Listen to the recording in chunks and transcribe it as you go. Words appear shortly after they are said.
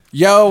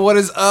Yo, what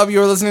is up?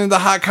 You're listening to the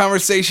Hot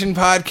Conversation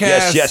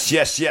Podcast.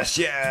 Yes.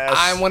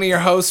 I'm one of your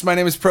hosts. My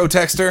name is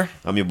Protextor.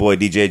 I'm your boy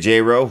DJ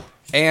J-Ro.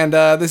 And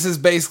this is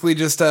basically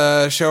just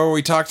a show where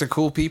we talk to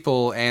cool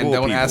people and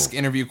don't ask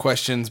interview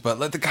questions, but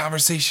let the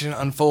conversation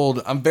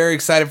unfold. I'm very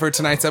excited for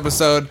tonight's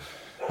episode.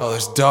 Oh,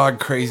 there's dog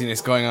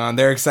craziness going on.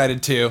 They're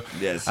excited too.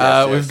 Yes.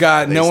 We've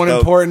got No One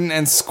Important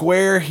and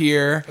Square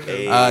here.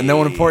 Hey. No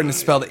One Important is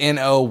spelled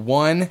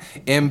NOONEMPORTANT.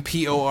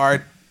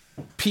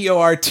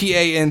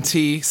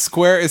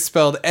 Square is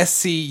spelled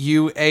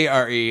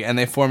SCUARE, and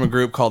they form a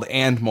group called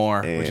And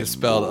More, which is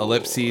spelled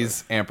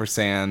ellipses,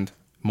 ampersand,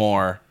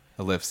 more,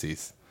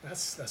 ellipses.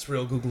 That's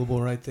real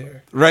Googleable right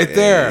there. Right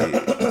there.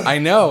 I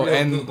know. Real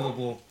and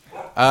Googleable.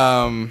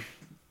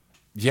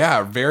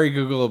 Yeah, very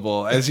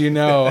Googleable. As you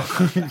know,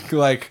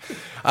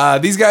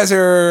 these guys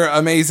are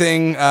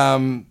amazing.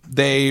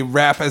 They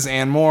rap as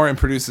And More and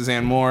produce as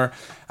And More.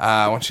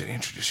 I want you to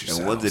introduce yourselves.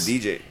 And one's a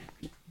DJ.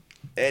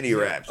 And he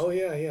raps. Oh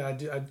yeah.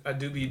 I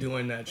do be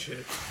doing that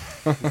shit.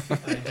 I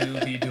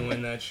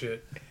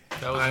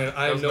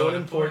know it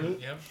important.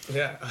 Yep.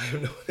 Yeah, I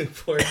know it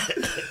important.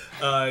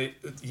 I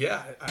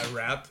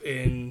rap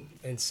and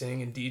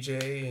sing and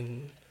DJ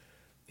and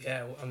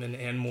yeah, I'm in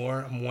And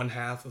More. I'm one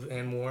half of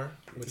And More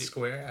with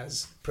Square,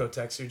 as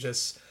Protextor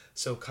just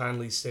so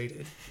kindly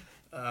stated.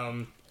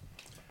 Yeah,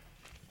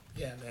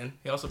 man.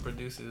 He also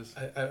produces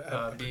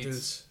I beats.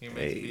 produce. He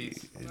makes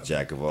beats.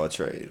 Jack of all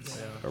trades.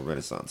 Yeah. A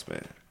Renaissance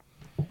man.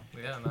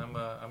 Yeah, and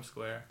I'm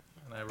Square,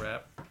 and I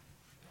rap,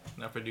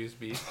 and I produce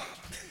beats.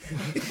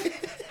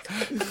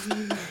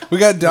 We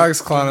got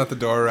dogs clawing at the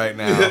door right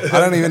now. I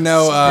don't even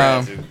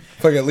know.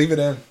 Fuck it, leave it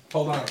in.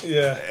 Hold on.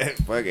 Yeah.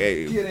 Fuck,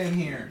 hey. Get in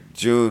here.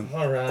 June.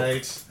 All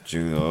right.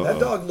 June. That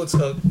dog looks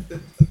a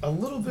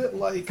little bit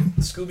like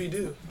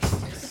Scooby-Doo.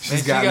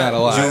 She's gotten that a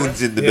lot.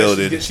 June's in the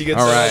building. She gets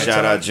all right.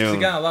 Shout out June.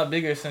 She got a lot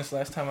bigger since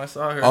last time I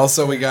saw her.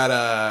 Also, we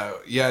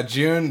got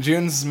June.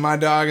 June's my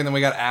dog, and then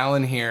we got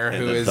Alan here, And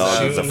who the is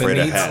dog is afraid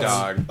of Neat's hats.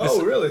 dog.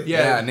 Oh, really?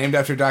 Yeah, named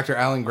after Dr.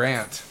 Alan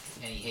Grant.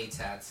 And he hates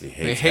hats. He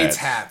He hates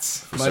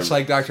hats, much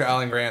like Dr.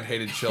 Alan Grant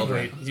hated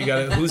children. You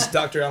got it. Who's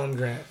Dr. Alan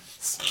Grant?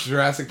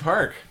 Jurassic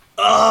Park.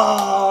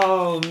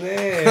 Oh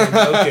man.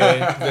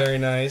 Okay. Very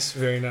nice.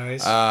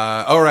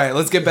 All right,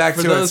 let's get back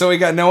to it. So we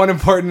got No One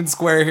Important and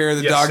Square here.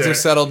 The dogs are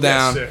settled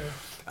down. Yes,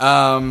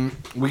 sir.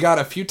 We got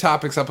a few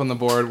topics up on the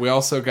board. We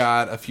also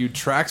got a few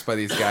tracks by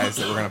these guys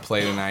that we're going to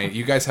play tonight.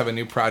 You guys have a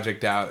new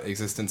project out,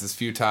 Existence is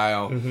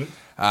Futile.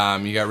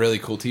 Mm-hmm. You got really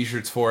cool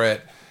t-shirts for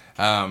it.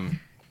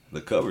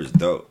 The cover's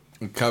dope.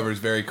 The cover's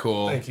very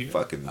cool. Thank you.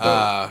 Fucking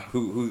dope.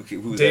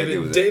 Who's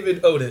that?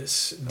 David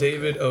Otis.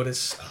 David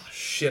Otis. Oh,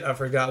 shit, I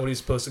forgot what he's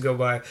supposed to go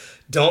by.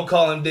 Don't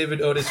call him David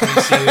Otis when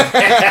you see him, because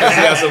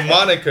he has a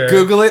moniker.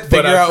 Google it,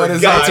 figure out what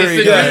his alter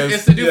ego is.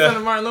 It's the dude from the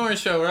Martin Lawrence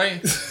show,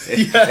 right?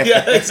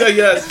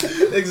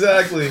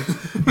 Exactly.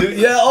 Dude,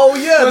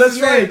 yeah, that's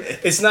right.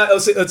 It's not.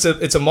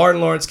 It's a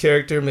Martin Lawrence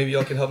character. Maybe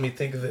y'all can help me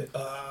think of it.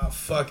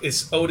 Fuck,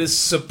 it's Otis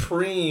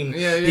Supreme.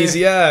 Yeah.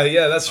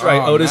 That's right.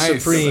 Oh, Otis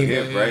nice.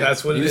 Supreme. Right.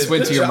 That's what You it just is.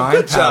 went to your mind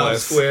Good job,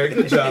 palace. Square.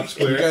 Good job,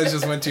 Square. You guys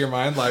just went to your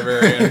mind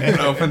library and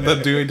opened the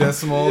Dewey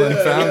Decimal and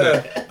found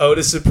it.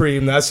 Otis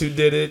Supreme. That's who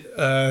did it.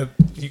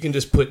 You can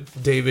just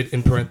put David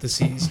in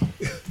parentheses.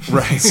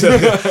 Right. So,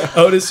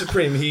 Otis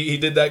Supreme. He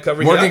did that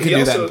cover. Morgan can do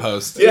also, that in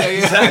post. Yeah,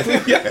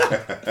 exactly.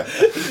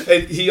 Yeah.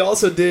 And he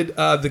also did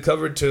the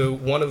cover to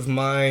one of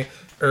my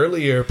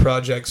earlier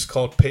projects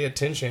called Pay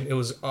Attention. It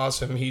was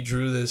awesome. He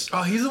drew this.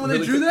 Oh, he's the one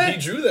really that drew that? He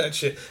drew that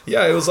shit.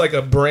 Yeah, it was like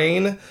a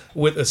brain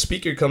with a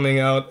speaker coming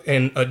out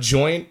and a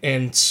joint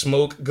and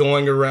smoke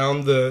going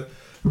around the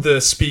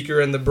speaker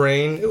and the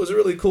brain. It was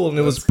really cool, and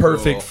it was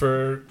perfect cool.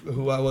 for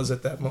who I was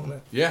at that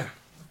moment. Yeah.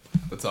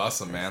 That's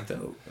awesome, man.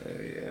 Dope.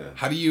 Yeah.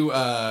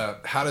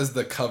 How does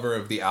the cover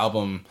of the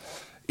album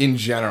in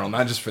general,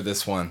 not just for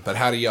this one, but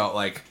how do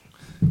y'all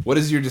what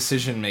is your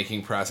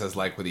decision-making process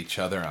like with each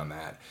other on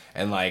that?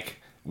 And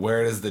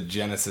where does the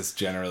genesis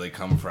generally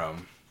come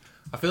from?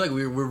 I feel like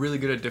we're really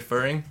good at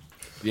deferring.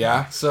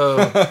 Yeah? So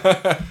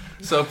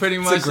pretty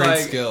much a great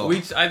skill.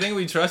 I think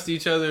we trust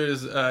each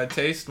other's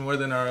taste more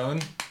than our own,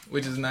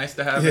 which is nice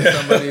to have with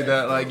somebody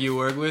that you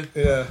work with.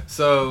 Yeah.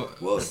 So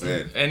Well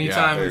said.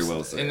 anytime very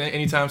well said.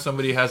 anytime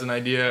somebody has an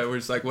idea, we're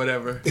just like,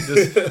 whatever,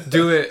 just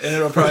do it and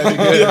it'll probably be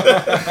good.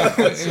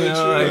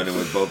 Running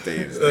with both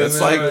hands.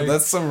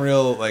 That's some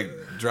real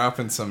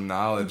dropping some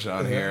knowledge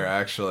on here,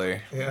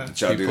 actually. Yeah.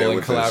 Did y'all do People that in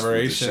with the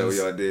collaborations. show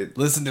y'all did?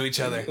 Listen to each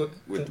other.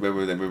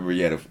 Remember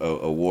you had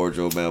a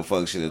wardrobe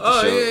malfunction at the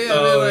Oh show? yeah,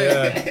 Oh,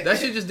 man, that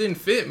shit just didn't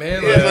fit,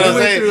 man. Yeah, that's what We I'm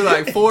went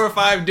saying. through 4 or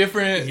 5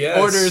 different Yes.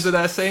 orders of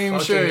that same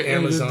Fucking shirt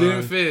and it just Amazon.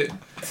 didn't fit.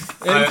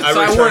 And I so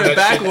I wore returned it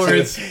that shit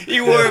backwards.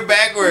 He wore it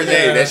backwards.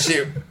 Hey, that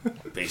shit.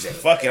 He said,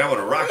 "Fuck it, I want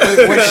to rock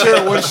it."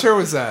 What shirt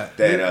was that?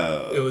 That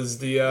It was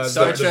the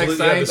Star Trek blue-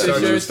 science Star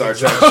shirt. Star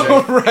Trek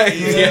Oh, shirt. right.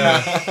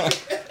 Yeah.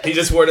 He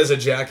just wore it as a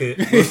jacket.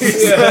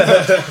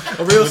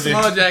 A real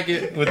small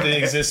jacket. With the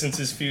Existence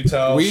is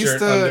Futile We used shirt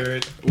to under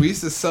it. we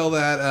used to sell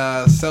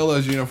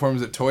those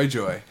uniforms at Toy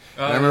Joy.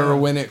 And I remember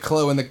when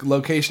the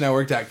location I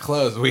worked at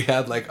closed, we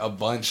had like a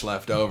bunch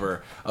left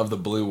over of the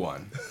blue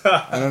one.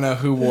 I don't know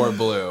who wore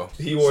blue.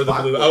 He wore the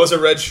blue. I was a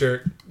red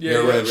shirt.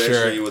 Yeah, red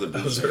shirt. You were the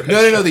blue shirt.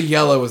 No. The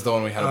yellow was the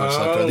one we had a bunch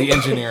left over. The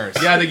engineers.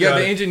 Yeah,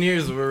 the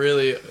engineers were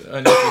really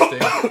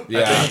uninteresting.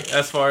 Yeah. I think,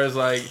 as far as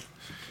like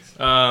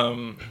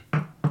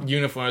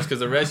uniforms, because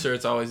the red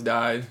shirts always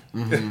died.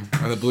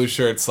 Mm-hmm. And the blue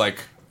shirts, like,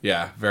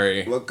 yeah,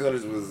 very. What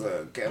colors was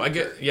I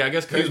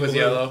guess Kirk was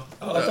yellow.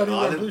 Oh, I thought he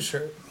wore a blue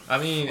shirt. I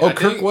mean,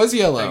 Kirk was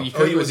yellow.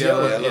 Kirk was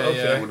yellow. Yeah,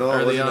 okay. yeah. Well,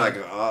 Early wasn't on. like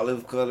an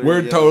olive color.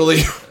 We're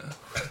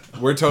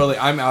totally.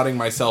 I'm outing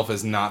myself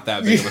as not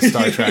that big of a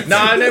Star Trek. No,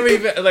 I never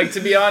even to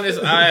be honest.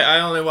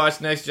 I only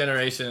watched Next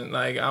Generation.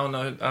 Like I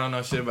don't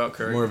know shit about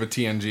Kirk. More of a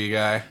TNG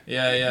guy.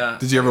 Yeah.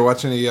 Did you ever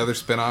watch any of the other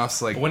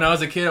spin-offs? Like when I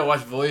was a kid, I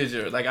watched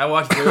Voyager. Like I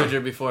watched Voyager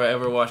before I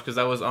ever watched because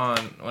I was on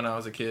when I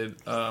was a kid.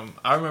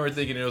 I remember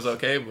thinking it was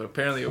okay, but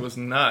apparently it was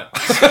not.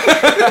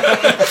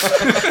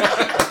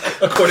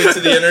 According to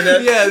the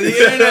internet. Yeah, the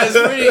internet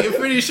is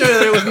pretty sure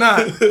that it was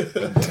not.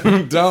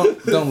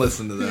 don't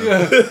listen to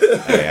them.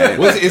 Hey,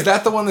 Is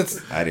that the one that's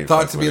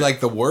thought to be like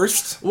the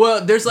worst?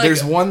 Well,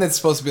 there's one that's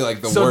supposed to be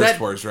like the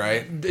worst,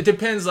 right? It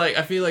depends. Like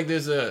I feel like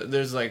there's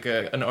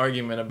an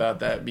argument about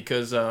that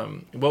because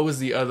what was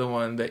the other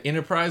one? The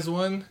Enterprise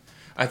one.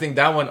 I think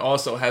that one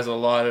also has a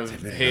lot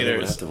of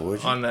haters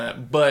on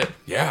that. But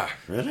yeah,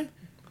 really.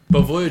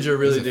 But Voyager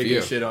really did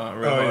get shit on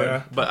real hard.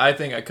 Yeah. But I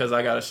think because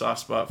I got a soft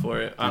spot for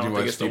it, I don't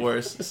think it's the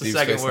worst. It's the Deep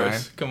second Space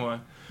worst. Nine? Come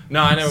on.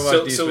 No, I never watched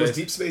Deep Space. So was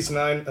Deep Space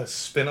Nine a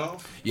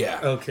spinoff? Yeah.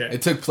 Okay.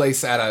 It took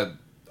place at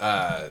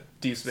a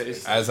Deep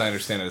Space. as I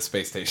understand it, a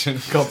space station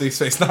called Deep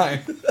Space Nine.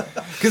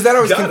 Because that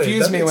always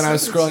confused me when I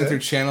was scrolling through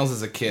channels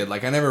as a kid.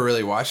 Like I never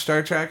really watched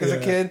Star Trek as a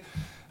kid.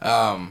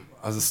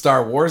 I was a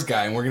Star Wars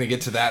guy, and we're going to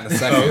get to that in a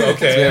second.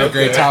 Okay. We have a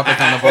great topic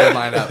on the board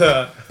lined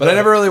up. But I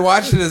never really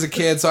watched it as a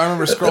kid, so I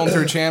remember scrolling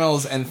through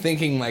channels and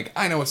thinking, like,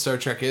 I know what Star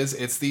Trek is.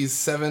 It's these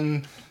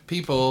 7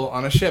 people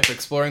on a ship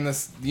exploring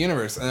this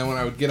universe. And then when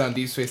I would get on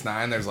Deep Space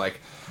Nine, there's, like,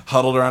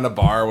 huddled around a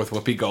bar with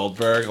Whoopi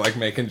Goldberg, like,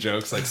 making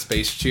jokes, like,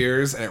 space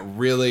cheers. And it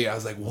really, I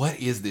was like, what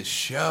is this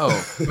show?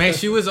 Man,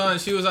 she was on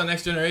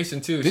Next Generation,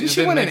 too. Didn't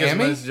she win an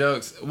Emmy?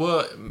 Jokes.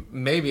 Well,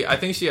 maybe. I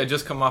think she had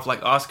just come off,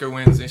 like, Oscar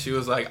wins, and she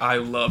was like, I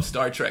love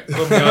Star Trek.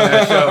 Put me on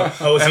that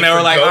show. And they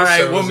were like, all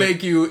right, we'll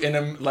make you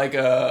an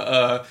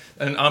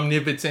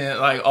omnipotent,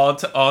 like,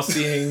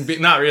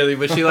 all-seeing, not really,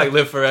 but she, like,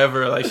 lived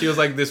forever. Like, she was,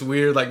 like, this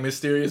weird, like,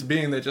 mysterious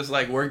being that just,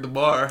 like, worked the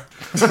bar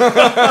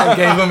and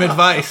gave them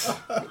advice.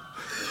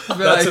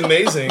 That's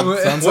amazing.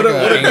 Sounds What like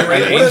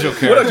an angel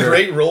character. what a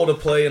great role to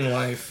play in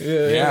life.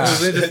 Yeah. It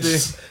was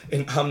interesting.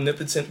 An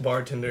omnipotent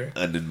bartender.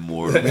 An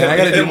immortal. Man, I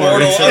gotta do more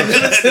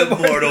research.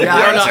 Immortal. Yeah,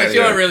 I don't know. She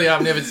wasn't really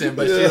omnipotent,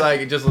 but she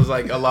like just was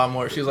like a lot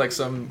more. She was like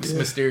some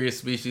mysterious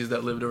species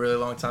that lived a really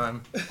long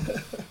time.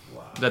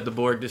 That the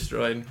Borg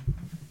destroyed.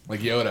 Like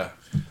Yoda.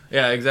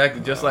 Yeah,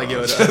 exactly. Just like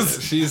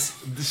Yoda.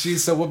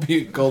 She's so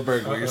Whoopi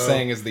Goldberg. What you're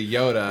saying is the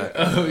Yoda.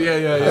 Oh yeah.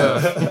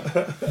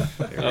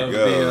 There we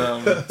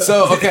go.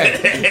 So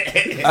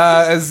okay,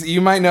 as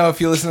you might know if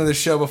you listen to this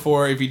show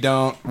before, if you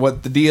don't,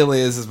 what the deal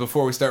is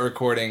before we start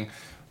recording,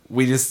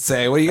 we just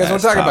say, what do you guys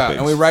want to talk about?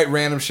 And we write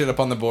random shit up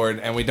on the board,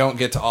 and we don't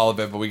get to all of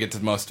it, but we get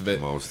to most of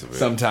it.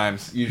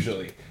 Sometimes,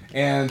 usually.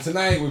 And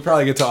tonight we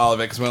probably get to all of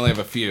it because we only have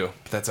a few.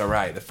 But that's all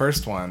right. The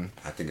first one.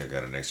 I think I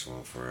got an next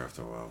one for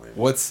after a while. Maybe.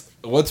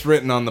 What's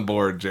written on the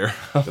board, Jared?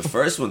 The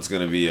first one's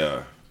gonna be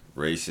a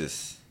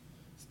racist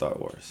Star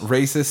Wars.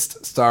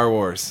 Racist Star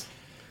Wars.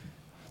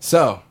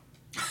 So.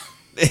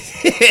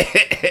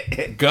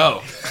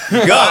 Go.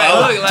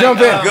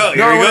 Jump in. Go.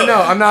 Here we go.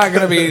 No, I'm not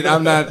gonna be.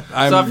 I'm not.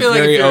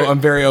 I'm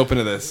very open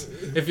to this.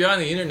 If you're on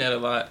the internet a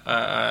lot,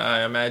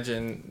 I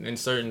imagine in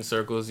certain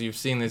circles you've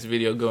seen this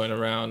video going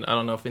around. I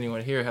don't know if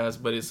anyone here has,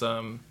 but it's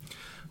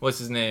what's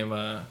his name?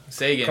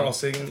 Sagan. Carl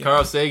Sagan. Yeah.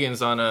 Carl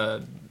Sagan's on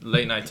a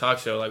late night talk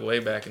show like way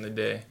back in the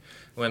day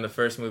when the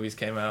first movies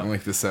came out.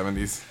 Like the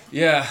 70s.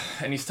 Yeah,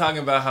 and he's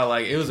talking about how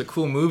like it was a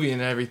cool movie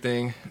and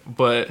everything,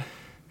 but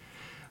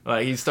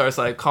like he starts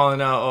like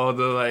calling out all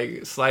the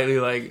like slightly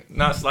like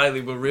not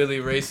slightly but really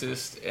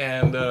racist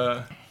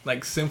and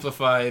like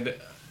simplified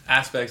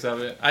aspects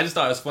of it. I just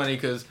thought it was funny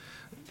because,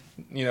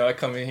 you know, I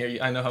come in here,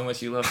 I know how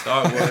much you love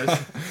Star Wars.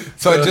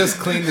 So I just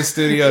cleaned the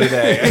studio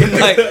today and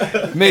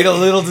like made a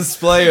little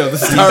display of the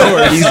Star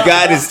Wars. He's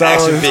got his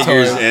action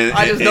figures and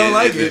I just don't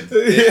like it.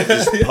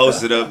 Just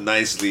posted up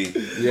nicely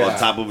on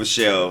top of a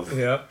shelf.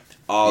 Yep.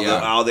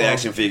 All the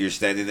action figures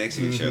standing next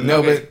to each other.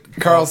 No, but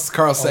Carl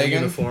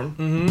Sagan. Uniform.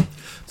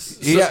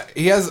 Mm-hmm.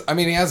 He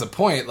has a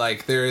point.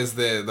 Like there is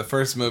the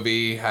first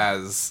movie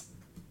has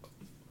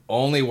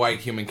only white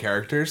human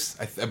characters,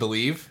 I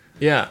believe.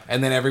 Yeah.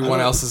 And then everyone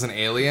else is an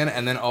alien,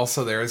 and then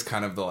also there is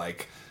kind of the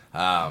like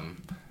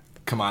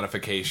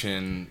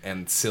commodification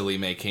and silly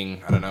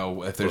making. I don't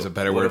know if there's a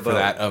better word for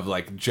that of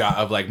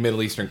like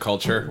Middle Eastern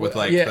culture with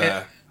like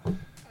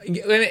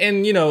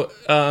and you know.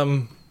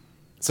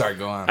 Sorry,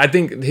 go on. I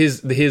think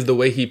the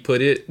way he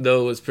put it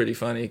though was pretty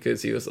funny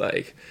because he was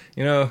like,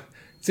 you know,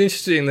 it's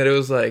interesting that it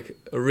was like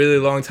a really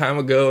long time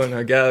ago in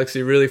a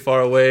galaxy really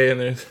far away,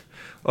 and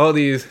all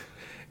these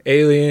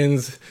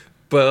aliens,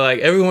 but like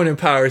everyone in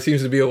power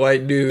seems to be a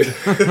white dude,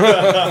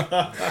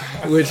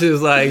 which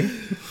is like,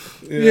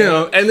 you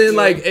know. And then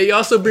like it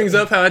also brings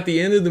up how at the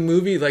end of the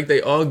movie, like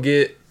they all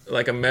get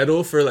like a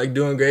medal for like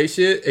doing great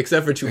shit,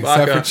 except for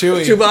Chewbacca. Except for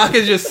Chewie.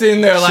 Chewbacca's just sitting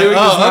there like, Chewie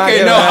does not okay,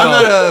 get a no, I'm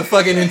medal. not a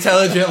fucking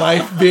intelligent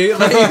like being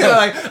like,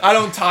 I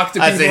don't talk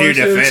to people. I said you and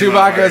shit. defend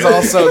Chewbacca is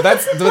also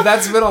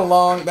that's been a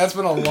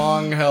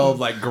long held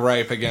like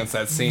gripe against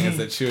that scene is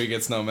that Chewie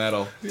gets no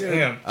medal.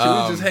 Damn.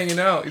 Chewie's just hanging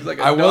out. He's like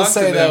a I will dog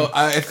say to them. though,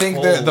 I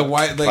think that the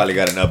white Probably like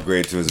got an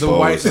upgrade to his the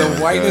bow or something the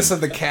like whiteness that.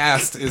 of the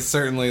cast is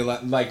certainly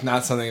like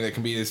not something that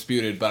can be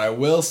disputed. But I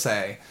will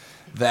say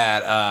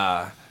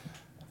that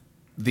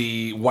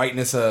the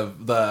whiteness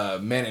of the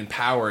men in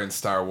power in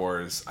Star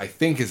Wars, I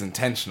think, is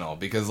intentional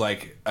because,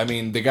 like, I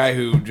mean, the guy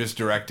who just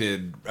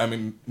directed, I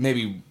mean,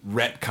 maybe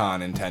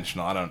retcon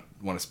intentional. I don't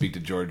want to speak to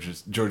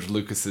George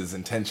Lucas's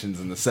intentions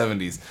in the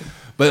 70s,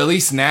 but at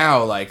least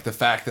now, like, the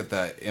fact that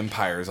the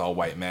Empire is all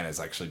white men is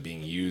actually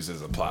being used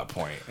as a plot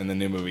point in the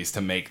new movies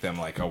to make them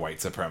like a white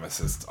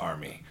supremacist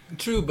army.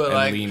 True, but And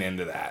like lean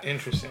into that.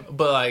 Interesting.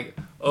 But like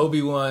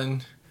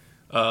Obi-Wan,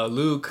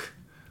 Luke,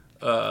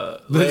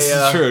 This is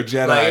Leia, true,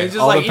 Jedi. Like, it's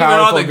just All like the even all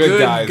powerful the good good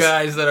guys.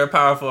 guys that are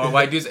powerful are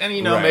white dudes, and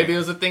you know Right. maybe it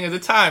was a thing at the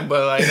time,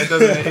 but like that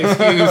doesn't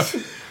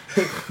excuse.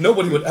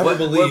 Nobody would ever What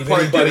believe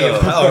part anybody did, in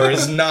power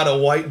is not a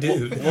white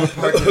dude. What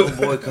part did the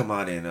boy come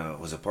out in?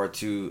 Was it part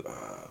 2?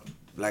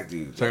 Black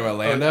dude. Talking about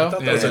I Lando?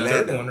 thought that was the Yeah.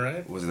 third one,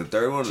 right? Was it the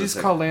third one? Or the Just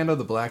second? call Lando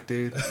the black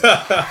dude. Lando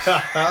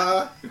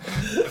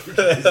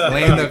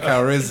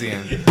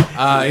Calrissian.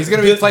 He's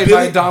going to be played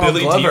by Donald Billy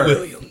D. Glover.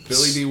 Williams.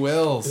 Billy D.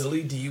 Wills.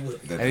 Billy D.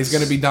 Williams. And he's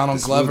going to be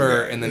Donald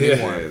Glover in the new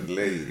Yeah, one. the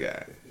ladies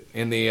guy.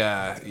 In the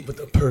With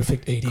the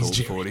perfect 80s Colt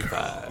Jerry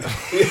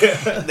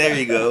 45. There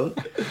you go.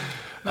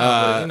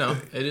 But, you know,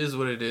 it is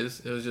what it is.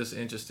 It was just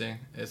interesting.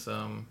 It's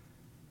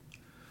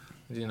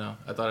you know,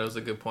 I thought it was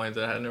a good point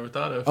that I had never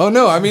thought of. Oh,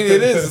 no, I mean,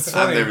 it is. It's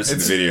funny. I've never seen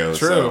It's the video,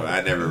 True. so I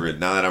never really.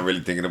 Now that I'm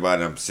really thinking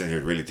about it, I'm sitting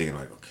here really thinking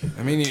like, okay.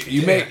 I mean,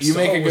 you make a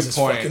Star good Wars is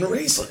point. fucking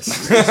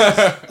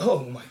racist.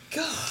 Oh my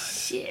god.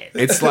 Shit.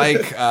 It's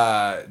like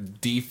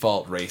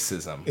default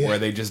racism, where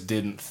they just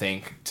didn't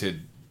think to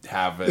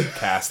have a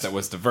cast that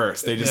was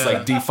diverse. They just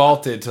like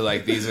defaulted to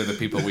like these are the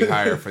people we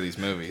hire for these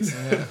movies.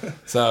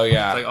 So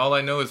yeah, Like all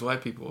I know is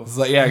white people. it's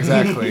like, yeah,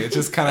 exactly. It's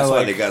just kind of That's why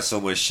like they got so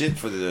much shit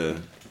for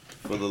the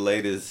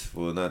latest.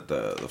 Well, not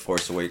the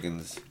Force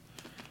Awakens.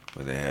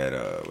 When they had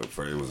it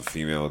was a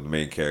female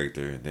main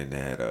character, and then they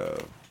had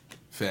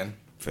Finn.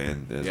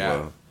 Finn as Yeah.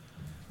 well.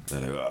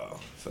 And they,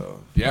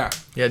 so Yeah,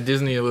 Yeah,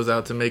 Disney was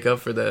out to make up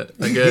for that.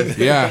 I guess.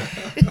 yeah.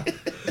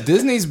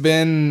 Disney's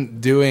been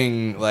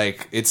doing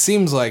like it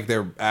seems like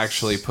they're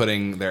actually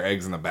putting their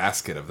eggs in the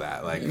basket of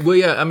that. Like, Well,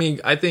 yeah, I mean,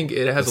 I think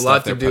it has The a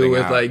lot stuff to they're do putting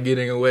with out. like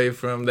getting away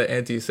from the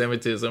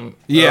anti-Semitism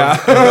yeah.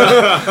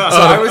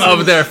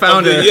 of their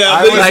founder.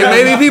 yeah, Like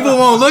maybe people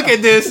won't look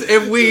at this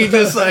if we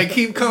just like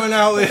keep coming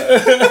out with.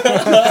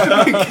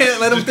 We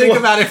can't let them think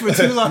about it for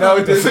too long.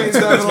 No, Disney's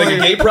Let's make a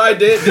definitely. gay pride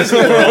day at Disney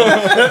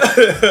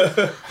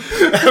World.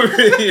 I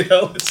mean, you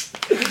know, it's,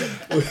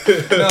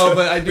 No,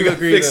 but I do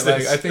agree fix that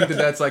like this. I think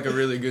that's like a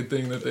really good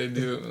thing that they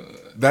do.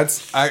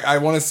 That's I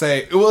want to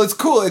say. Well, it's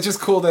cool. It's just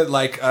cool that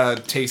like a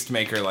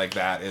tastemaker like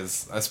that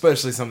is,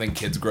 especially something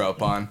kids grow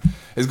up on,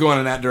 is going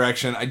in that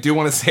direction. I do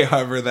want to say,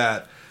 however,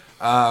 that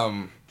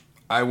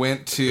I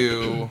went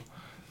to.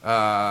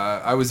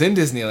 I was in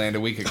Disneyland a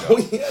week ago.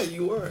 oh yeah,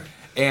 you were.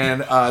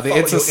 And Follow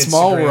it's a your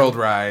small Instagram. world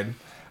ride.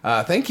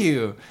 Thank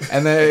you.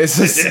 And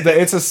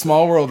it's a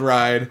small world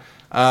ride.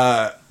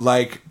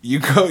 Like you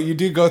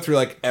do go through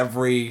like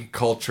every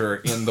culture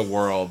in the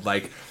world.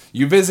 Like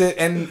you visit,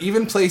 and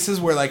even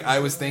places where like I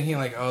was thinking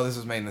like, oh, this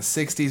was made in the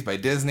 '60s by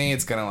Disney.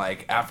 It's gonna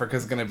like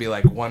Africa's gonna be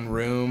like one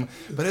room,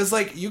 but it's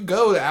like you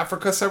go to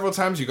Africa several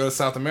times. You go to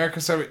South America,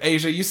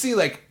 Asia. You see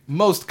like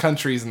most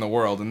countries in the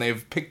world, and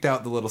they've picked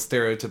out the little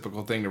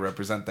stereotypical thing to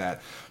represent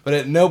that. But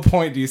at no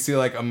point do you see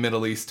like a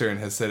Middle Eastern,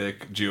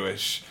 Hasidic,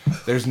 Jewish.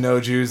 There's no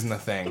Jews in the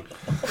thing.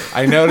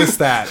 I noticed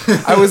that.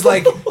 I was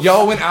like,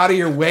 y'all went out of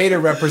your way to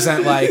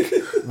represent like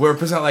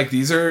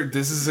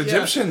this is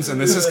Egyptians and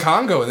this is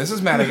Congo and this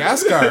is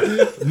Madagascar.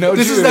 No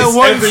This Jews. is that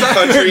one Every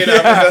country in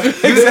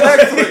Africa.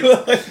 Exactly.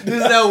 This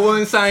is that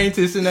one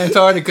scientist in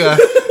Antarctica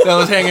that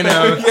was hanging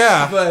out.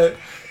 Yeah. But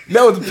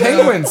No, the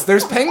penguins.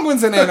 There's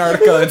penguins in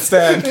Antarctica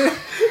instead.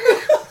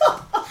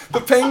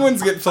 The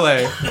penguins get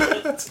play.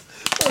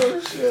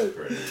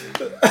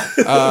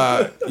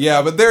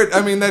 Yeah, but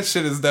that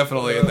shit is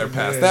definitely in their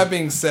past. man. That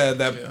being said,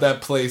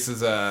 that place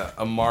is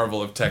a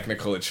marvel of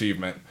technical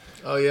achievement.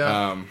 oh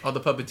yeah, all the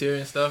puppeteering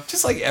and stuff.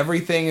 Just like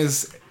everything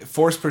is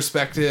forced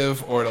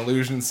perspective or an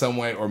illusion in some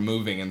way or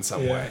moving in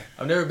some Yeah. way.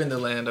 I've never been to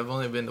land. I've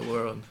only been to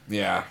world.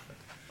 Yeah.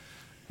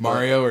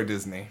 Mario or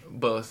Disney?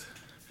 Both.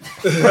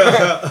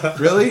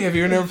 Really? Have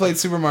you never played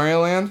Super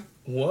Mario Land?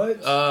 What?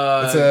 It's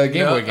a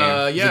Game Boy game.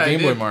 Yeah, It's a I Game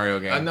Boy did. Mario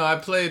game. No, I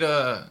played.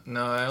 No,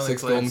 I only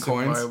 6 played golden Super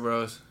coins? Mario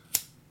Bros.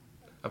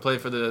 I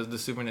played for the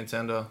Super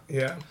Nintendo.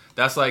 Yeah.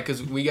 That's like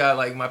because we got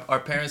like our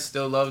parents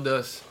still loved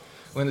us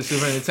when the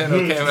Super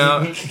Nintendo came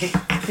out.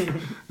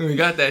 We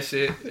got that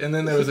shit, and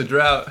then there was a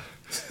drought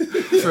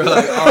for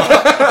like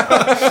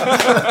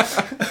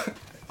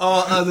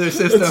all other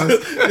systems.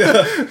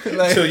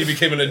 Until you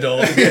became an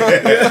adult. No,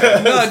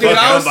 dude,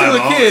 I was still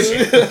a kid.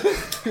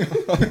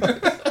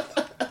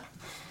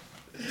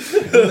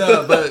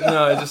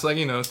 No, it's just like,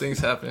 things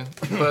happen.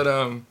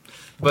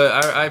 But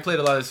I played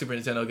a lot of Super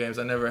Nintendo games.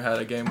 I never had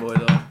a Game Boy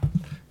though.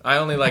 I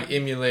only like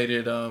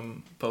emulated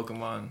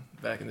Pokemon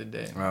back in the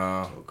day.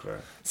 Oh, okay.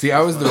 See,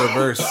 I was the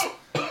reverse.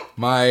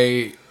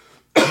 My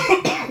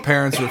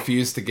parents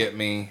refused to get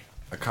me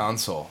a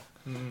console.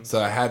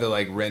 So I had to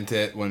like rent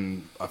it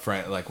when a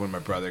friend, like when my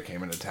brother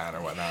came into town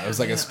or whatnot. It was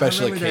like a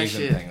special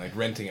occasion thing, like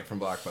renting it from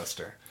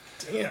Blockbuster.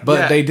 Damn.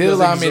 But they did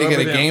allow me to get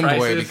a Game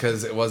Boy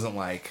because it wasn't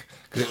like,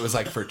 because it was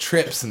like for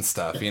trips and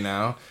stuff,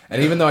 And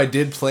even though I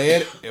did play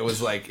it, it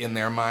was like in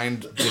their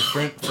mind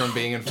different from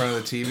being in front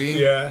of the TV.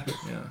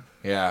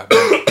 Yeah.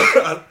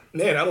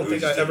 Man, I don't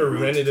think I ever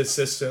rented a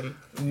system.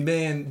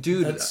 Man,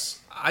 dude,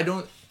 I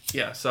don't.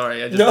 Yeah,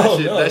 sorry.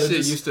 That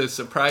shit used to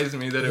surprise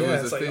me that it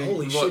was a thing.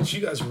 Holy shit,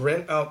 you guys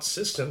rent out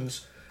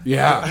systems.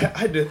 Yeah. I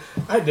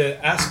had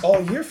to ask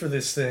all year for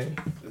this thing.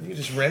 You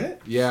just rent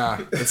it?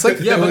 Yeah. It's like,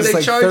 but they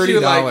like charge $30. you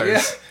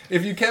like,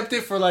 if you kept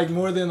it for like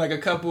more than like a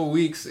couple of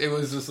weeks, it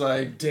was just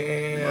like,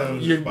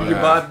 damn. You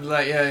bought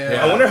like,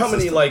 I wonder how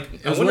many like,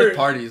 it was worth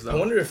parties though. I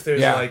wonder if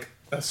there's like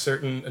a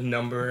certain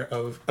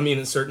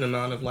a certain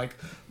amount of like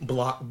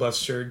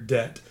Blockbuster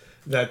debt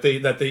that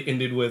they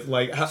ended with,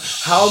 like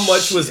how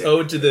much was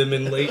owed to them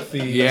in late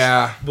fees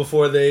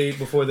before they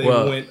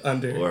went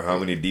under, or how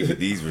many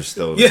DVDs were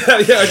stolen.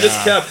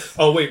 Just kept.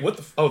 Oh wait, what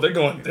the? They're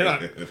going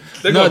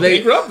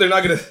bankrupt. They're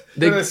not gonna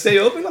stay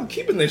open. I'm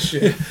keeping this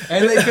shit.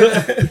 And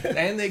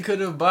they could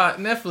have bought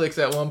Netflix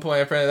at one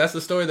point. Apparently, that's the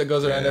story that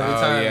goes around every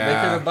time. They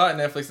could have bought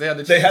Netflix. They had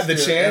the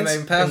chance, and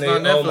they passed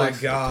on Netflix. Oh my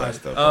god!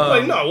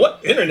 Like no, what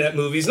internet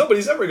movies?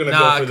 Nobody's ever gonna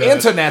go for that.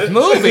 Internet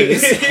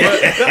movies.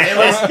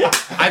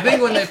 I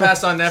think when they passed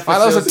on Netflix,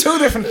 those are two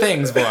different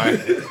things, boy.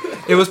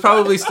 It was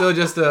probably still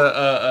just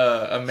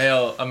a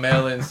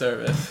mail-in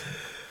service.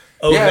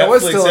 Oh, yeah, Netflix, it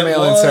was still a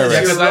mail-in service.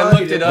 Yeah, because I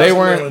looked it up.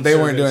 They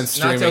weren't doing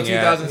streaming not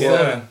until 2007.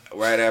 Yeah.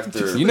 Right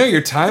after. You know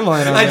your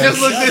timeline on I this. just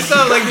looked this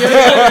up like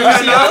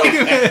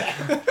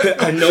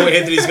I know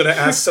Anthony's gonna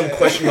ask some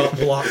question about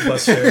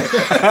Blockbuster.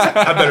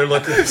 I better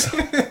look this.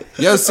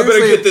 Yo, I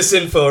better get this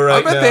info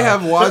right now. I bet they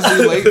have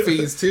wazoo late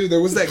fees too.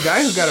 There was that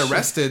guy who got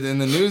arrested in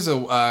the news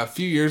a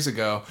few years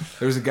ago.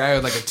 There was a guy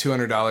with like a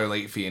 $200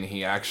 late fee, and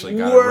he actually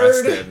got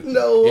arrested.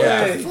 No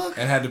way.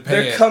 And had to pay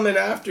it. They're coming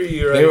after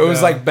you right now. It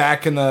was like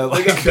back in the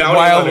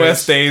Wild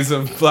West days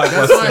of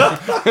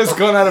Blockbuster. It was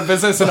going out of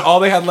business, and all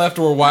they had left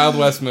were Wild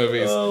West movies.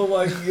 Oh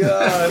my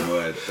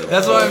god!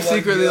 That's why I'm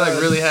secretly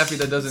like really happy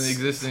that doesn't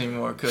exist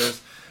anymore,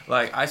 because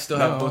like I still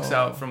have books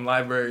out from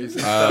libraries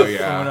and stuff from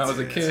when I was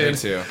a kid. Me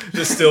too.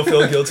 Just still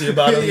feel guilty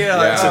about them. To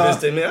this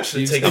day, man, I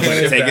should take it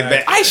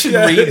back. I should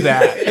read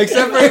that.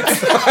 Except for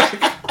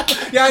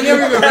I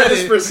never even read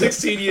it for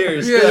 16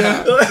 years.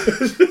 Yeah.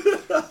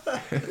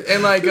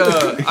 And like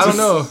I don't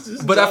know,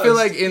 but I feel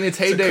like in its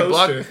heyday,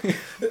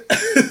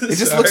 it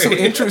just looks so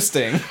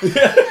interesting.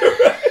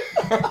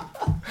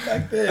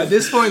 At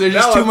this point, there's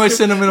just too much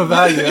sentimental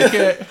value. I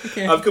can't.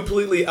 I've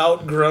completely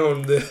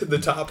outgrown the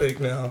topic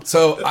now.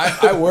 So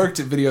I worked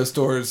at video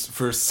stores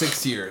for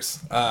 6 years,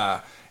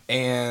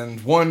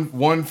 and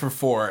one for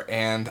 4.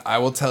 And I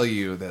will tell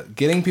you that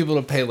getting people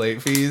to pay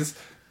late fees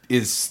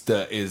is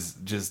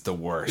just the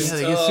worst. Yeah,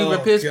 they get super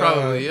pissed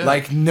probably. Yeah.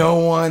 Like no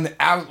one.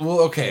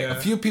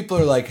 A few people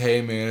are like,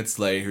 "Hey man, it's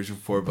late. Here's your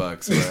 $4 or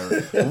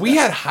whatever." We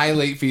had high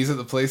late fees at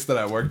the place that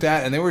I worked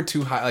at, and they were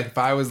too high. Like if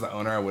I was the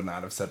owner, I would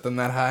not have set them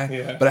that high.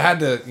 Yeah. But I had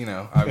to,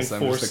 obviously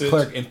I'm just the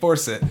clerk,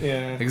 enforce it.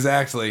 Yeah.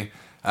 Exactly.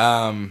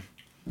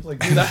 Like,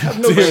 dude, I have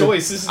no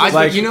choice. This is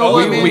like,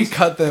 we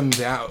cut them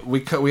down.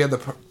 We had the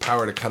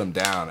power to cut them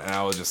down, and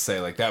I will just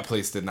say, like, that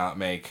place did not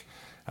make.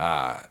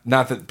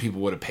 Not that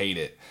people would have paid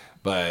it,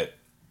 but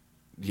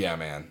yeah,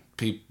 man.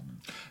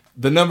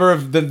 The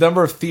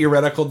number of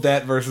theoretical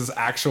debt versus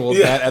actual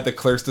debt at the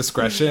clerk's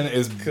discretion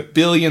is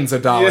billions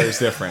of dollars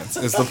difference.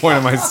 Is the point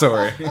of my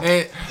story.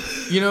 And,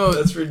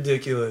 that's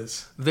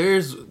ridiculous.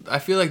 I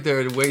feel like there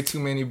are way too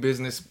many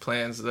business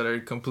plans that are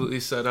completely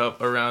set up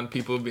around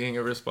people being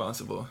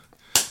irresponsible.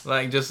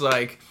 Like, just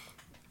like,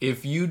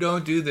 if you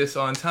don't do this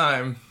on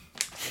time,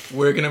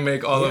 we're going to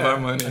make all of our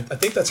money. I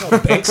think that's how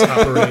banks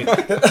operate.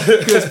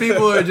 Because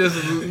people are just,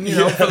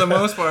 for the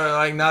most part,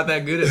 like, not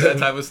that good at that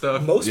type of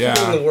stuff. Most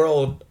people in the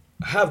world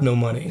have no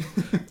money,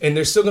 and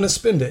they're still going to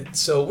spend it.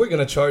 So we're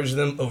going to charge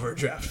them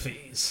overdraft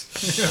fees.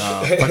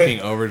 Fucking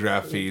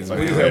overdraft fees,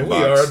 man. We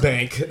are a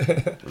bank.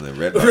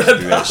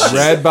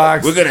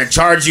 Redbox. We're going to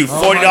charge you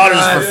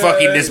 $40 for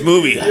fucking this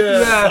movie.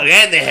 Yeah.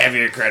 And they have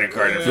your credit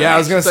card information. Yeah, I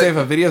was going to say, if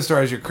a video store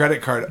has your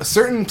credit card, a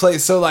certain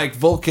place, so like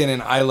Vulcan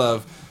and I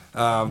Love,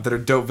 that are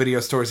dope video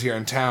stores here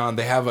in town,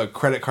 they have a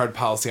credit card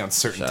policy on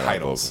certain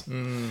titles.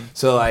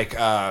 So like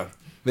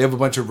they have a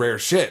bunch of rare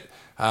shit.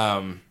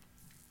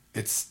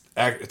 It's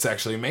it's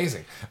actually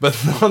amazing. But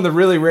on the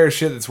really rare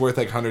shit that's worth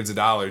like hundreds of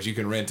dollars, you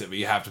can rent it, but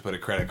you have to put a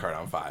credit card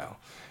on file.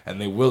 And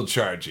they will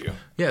charge you.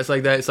 Yeah, it's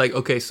like that. It's like,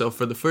 okay, so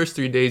for the first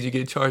 3 days, you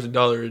get charged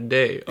 $1 a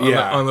day.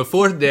 On the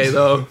 4th day,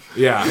 though,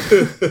 yeah,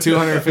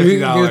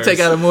 $250. You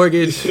take out a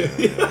mortgage.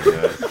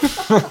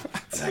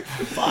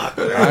 Fuck.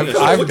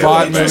 I've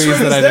bought movies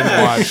that I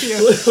didn't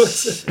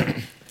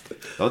watch.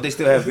 Don't they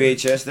still have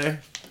VHS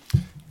there?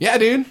 Yeah,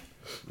 dude.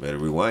 Better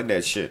rewind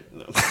that shit.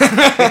 No.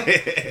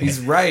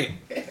 He's right.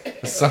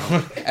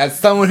 As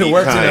someone who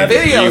worked in a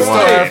video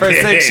store for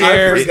 6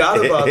 years, I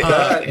forgot about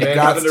that. you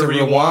got to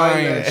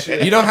rewind. that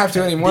shit. You don't have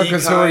to anymore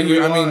because who are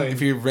you? I mean, rewind.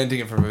 if you're renting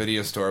it from a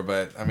video store,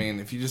 but I mean,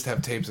 if you just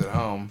have tapes at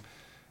home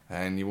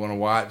and you want to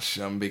watch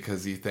them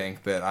because you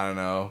think that, I don't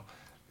know,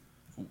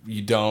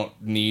 you don't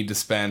need to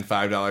spend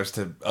 $5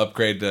 to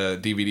upgrade the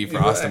DVD for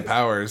Austin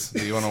Powers,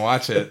 but you want to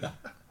watch it.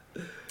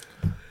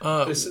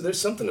 There's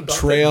something about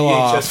Trail the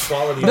VHS off.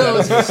 quality.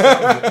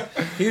 That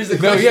Here's the No,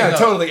 question. yeah, though.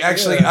 totally.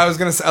 Actually, I was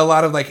gonna say a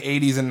lot of like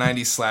 '80s and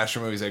 '90s slasher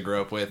movies I grew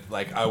up with.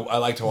 Like I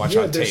like to watch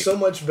on they're tape. so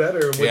much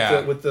better with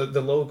Yeah.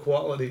 the low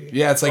quality.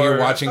 Yeah, it's like you're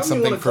watching I don't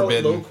even something wanna call it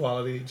forbidden. low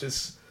quality,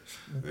 just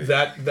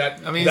that.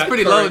 I mean, it's that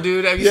pretty current- low,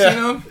 dude. Have you Yeah.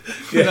 seen them?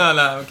 Yeah. No,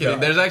 I'm kidding. No.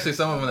 There's actually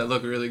some of them that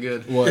look really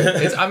good. What?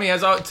 It's, I mean,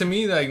 to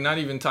me, like, not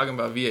even talking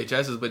about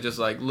VHSs, but just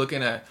like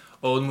looking at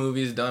old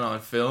movies done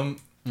on film.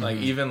 Like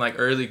even like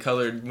early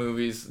colored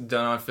movies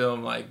done on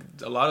film, like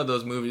a lot of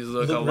those movies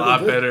look a Look lot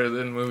really good. better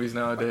than movies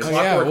nowadays. Oh,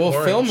 yeah, Clockwork well,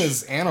 Orange. film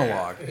is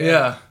analog.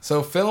 Yeah.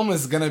 So film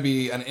is going to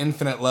be an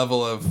infinite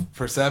level of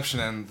perception,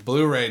 and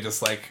Blu-ray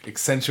just like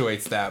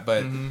accentuates that.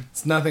 But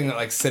it's nothing that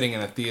like sitting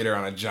in a theater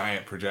on a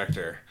giant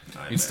projector.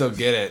 You'd still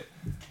get it.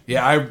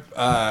 Yeah,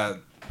 I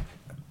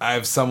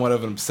have somewhat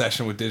of an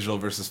obsession with digital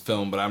versus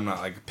film, but I'm not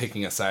like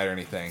picking a side or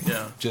anything.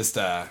 Yeah. Just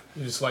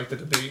You just like the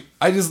debate.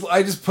 I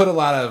just put a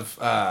lot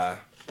of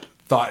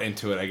thought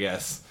into it, I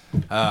guess.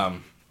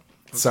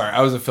 Sorry,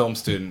 I was a film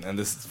student, and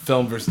this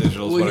film versus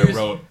digital is Well, what I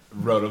here's-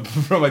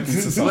 wrote my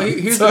thesis on. Well,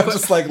 here's so the I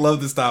just like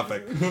love this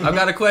topic. I've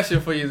got a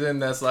question for you then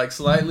that's like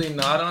slightly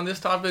not on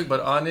this topic, but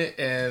on it,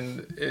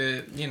 and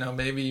it,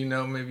 maybe you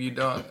know, maybe you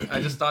don't.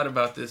 I just thought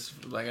about this,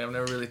 like I've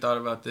never really thought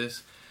about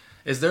this.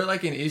 Is there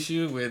like an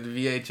issue with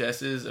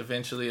VHSs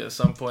eventually at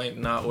some point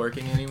not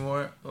working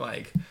anymore?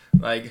 Like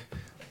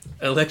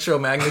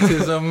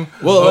electromagnetism?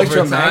 Well, over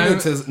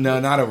electromagnetism. No,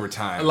 not over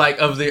time. time, like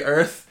of the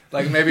Earth.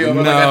 Like maybe over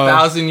like No.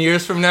 1,000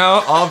 years from now,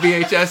 all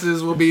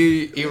VHSs will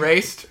be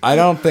erased. I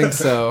don't think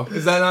so.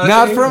 Is that not? a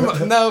Not thing?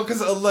 from no, because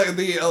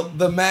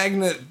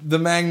the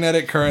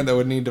magnetic current that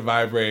would need to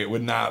vibrate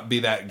would not be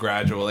that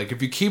gradual. Like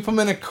if you keep them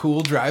in a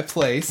cool, dry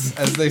place,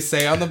 as they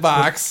say on the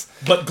box,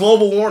 But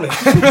global warming.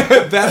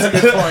 that's a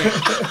good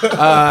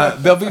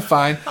point. They'll be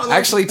fine.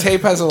 Actually,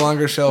 tape has a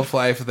longer shelf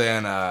life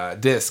than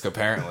disc,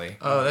 apparently.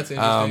 Oh, that's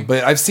interesting.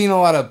 But I've seen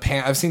a lot of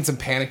I've seen some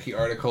panicky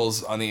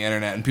articles on the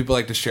internet, and people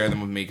like to share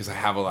them with me because I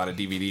have a lot of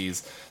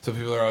DVDs. So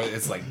people are always,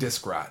 it's like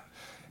disc rot.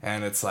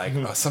 And it's like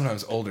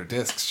sometimes older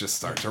discs just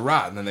start to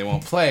rot and then they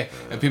won't play.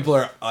 And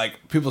people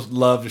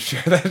love to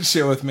share that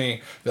shit with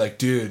me. They're like,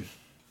 dude,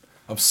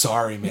 I'm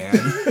sorry, man.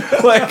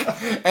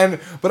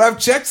 But I've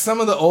checked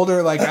some of the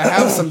older, like I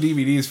have some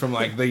DVDs from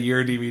like the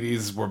year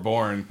DVDs were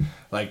born,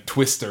 like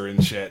Twister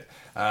and shit.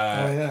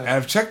 And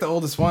I've checked the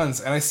oldest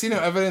ones, and I see no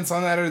evidence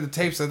on that or the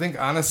tapes. I think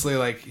honestly,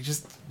 like you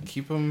just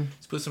keep them.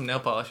 Just put some nail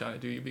polish on it,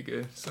 dude. You'd be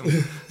good.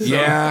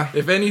 Yeah.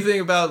 If anything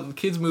about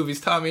kids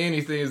movies taught me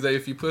anything, is that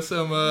if you put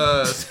some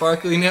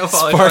sparkly nail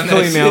polish on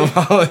that nail shit,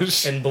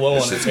 polish. And blow on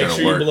it. shit's Make gonna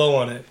sure work. you blow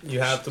on it. You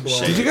have to blow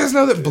on Did it. you guys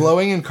know that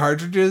blowing in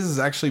cartridges is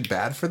actually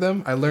bad for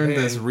them? I learned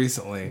this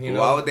recently. You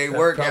know, Why would they that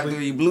work probably-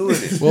 after you blew in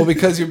it? Well,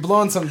 because you're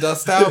blowing some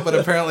dust out, but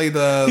apparently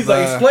He's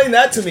like, explain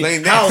that to me.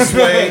 Explain How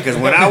sway? Because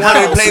when I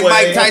wanted to play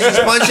Mike Tyson's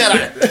punch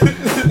out,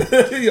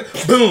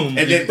 Boom.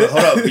 and then but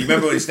hold up, you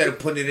remember instead of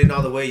putting it in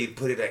all the way, you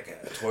put it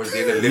like towards the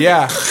end of the nipple.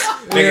 Yeah.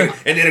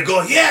 And then it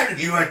goes, yeah,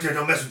 you right there,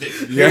 don't mess with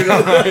it. Yeah,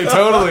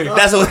 totally.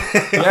 That's what.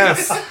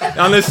 Yes.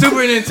 on the Super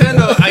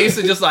Nintendo, I used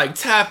to just like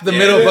tap the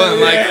middle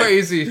button like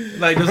crazy,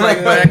 like just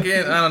like back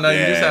in. I don't know.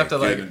 You just have to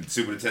like. the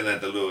Super Nintendo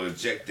had the little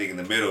eject thing in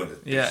the middle.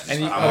 Yeah,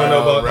 and you- I don't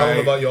know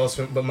about right. y'all's,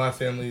 but my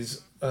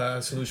family's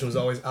solution was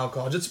always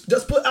alcohol. Just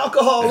put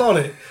alcohol on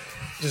it.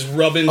 Just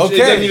rubbing.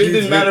 Okay. It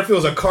didn't matter if it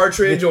was a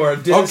cartridge or a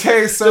disc.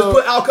 Okay, so- just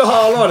put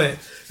alcohol on it.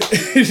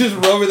 You just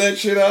rubbing that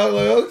shit out.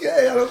 Like,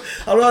 okay, I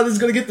don't know how this is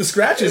gonna get the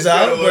scratches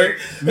out, but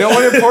No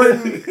one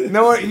important.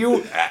 No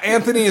one.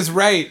 Anthony is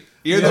right.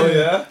 You're Oh, the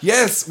yeah?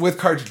 yes with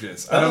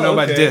cartridges. I don't know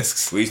about okay.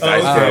 discs. We used to Oh,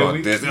 ice okay. cream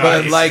on this.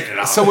 But like,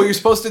 so what you're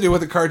supposed to do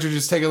with the cartridge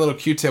is take a little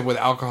Q-tip with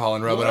alcohol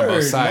and rub it on both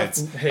Word.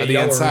 sides Hey, of the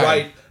y'all inside. were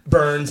right.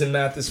 Burns and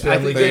Mathis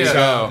family. There you Good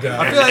job, go.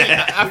 guys.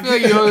 I feel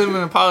like you owe them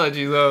an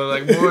apology though,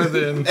 like more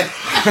than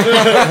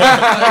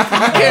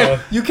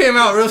you came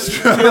out real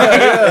strong.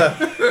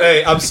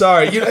 Hey, I'm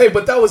sorry. Hey,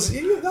 but that was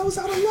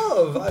out of love.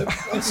 love.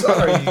 I'm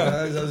sorry, you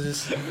guys. I was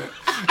just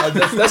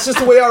that's just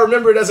the way I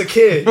remember it as a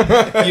kid.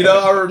 You know,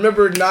 I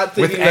remember not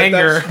thinking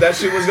that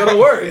shit was gonna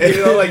work.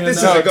 You know, like this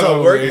isn't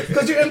gonna work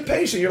because you're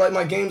impatient. You're like,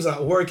 my game's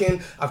not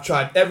working. I've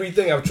tried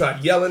everything. I've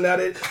tried yelling at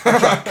it. I've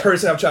tried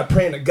cursing. I've tried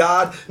praying to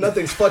God.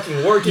 Nothing's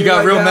fucking working. You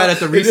got real mad at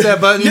the reset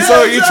button. Yeah,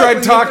 so you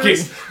tried talking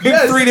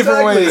in 3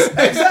 different ways.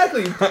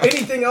 Exactly.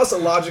 Anything else a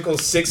logical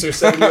 6 or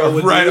 7-year-old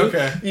would do.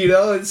 Okay. You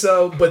know, and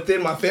so, but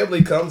then my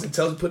family comes and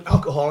tells me to put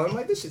alcohol in. I'm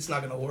like, this shit's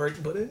not gonna work,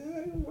 but it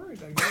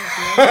worked, I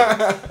guess. You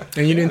know?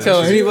 And you didn't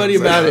tell anybody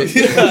about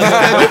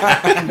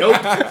it.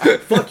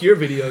 Nope. Fuck your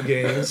video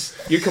games.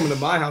 You're coming to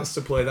my house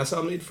to play. That's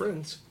how I made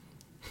friends.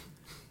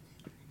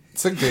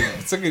 It's a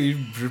good.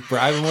 You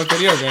bribe them with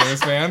video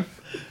games, man.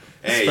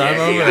 Hey,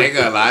 I ain't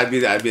gonna lie.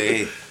 I'd be,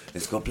 hey,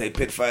 let's go play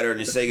Pit Fighter on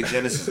your Sega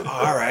Genesis.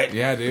 All right.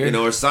 Yeah, dude. You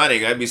know, or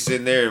Sonic. I'd be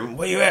sitting there.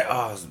 Where you at?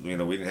 Oh, you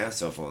know, we didn't have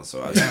cell phones,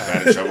 so I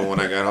got in trouble when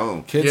I got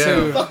home. Kids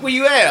who... Fuck, where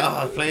you at? Oh,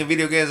 I was playing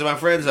video games at my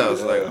friend's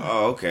house. Like,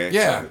 oh, okay.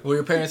 Yeah. Will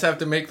your parents have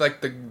to make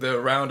like the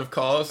round of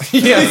calls?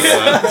 Yes.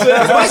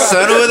 Is my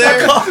son over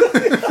there?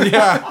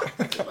 Yeah.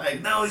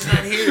 Like, no, he's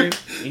not here.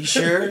 Are you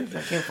sure? I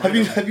can't find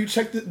him. Have you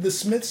checked the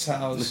Smith's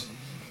house?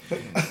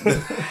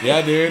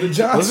 Yeah, dude.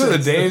 Those are the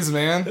days,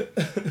 man.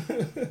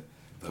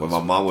 When my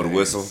mom would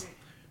whistle.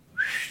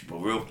 But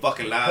real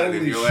fucking loud.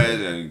 If your ass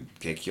and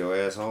kick your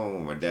ass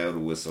home, my dad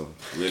would whistle.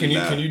 Really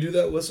loud. Can you do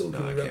that whistle?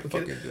 Can No, you I can't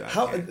replicate fucking do that.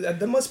 How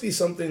that must be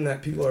something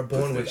that people are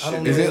born with. I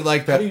don't know. Is it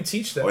like that? How do you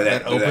teach that? Or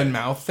That open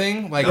mouth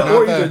thing? Like No, not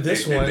or the- either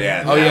this one.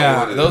 Oh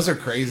yeah, those are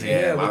crazy.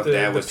 Yeah, my with the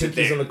dad would sit pinkies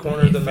there. on the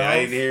corner of the If I mouth.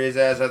 didn't hear his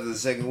ass after the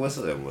second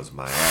whistle, that was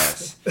my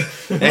ass.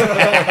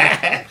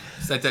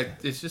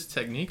 It's just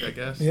technique, I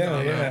guess.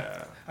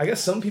 Yeah. I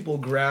guess some people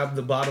grab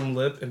the bottom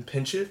lip and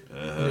pinch it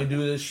when they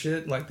do this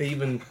shit. Like they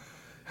even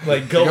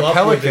like go Like a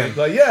up with pelican. it.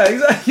 Like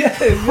exactly. Yeah,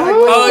 exactly.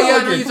 Oh yeah,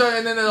 I know you're talking.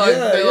 And then they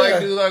Yeah.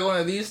 do like one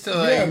of these to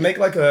like make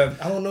like a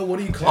I don't know what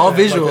do you call all that?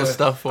 visual Like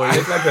stuff for you.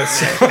 Make like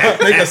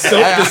a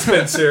soap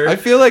dispenser. I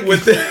feel like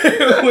with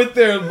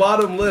their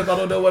bottom lip. I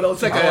don't know what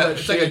else.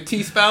 It's like a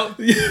tea spout.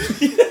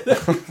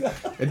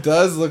 it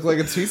does look like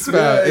a tea spout.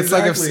 Yeah, It's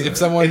like exactly. if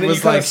someone And then was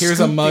you kinda like, "Here's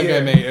a scoop mug the I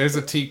air." made. Here's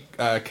a tea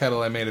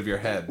kettle I made of your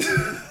head."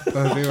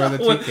 That'd be where the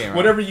tea came out.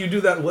 Whenever you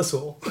do that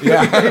whistle.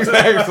 Yeah,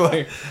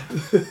 exactly.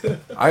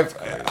 I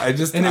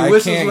just And it I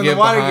whistles can't when get the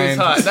water behind.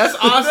 gets hot. That's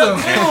awesome.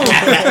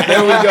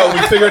 There we go.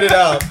 We figured it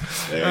out.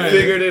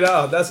 Figured it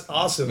out. That's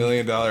awesome. $1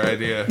 million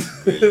idea,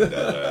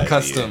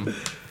 custom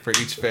for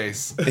each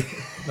face.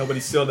 Nobody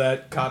steal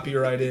that.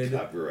 Copyrighted.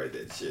 Copyright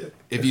that shit.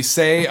 If you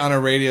say on a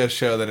radio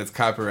show that it's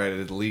copyrighted,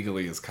 it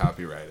legally is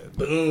copyrighted.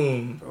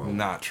 Boom.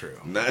 Not true.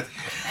 Not.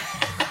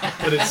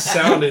 But it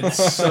sounded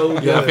so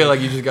good. Yeah, I feel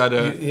like you just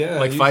gotta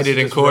like fight it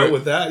in court.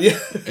 With that. Yeah.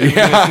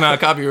 It's not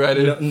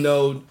copyrighted.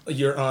 No,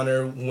 Your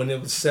Honor, when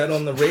it was said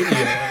on the radio.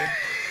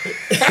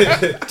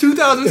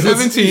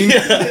 2017.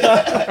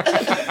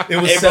 It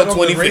was said on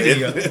the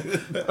radio.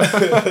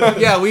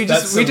 Yeah, we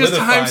just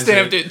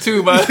timestamped it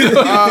too, but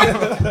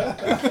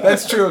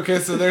That's true. Okay,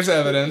 so there's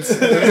evidence.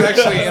 There's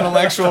actually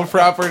intellectual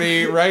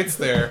property rights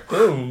there.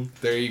 Boom.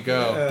 There you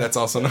go. Yeah. That's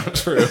also not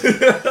true.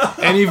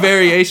 any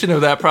variation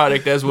of that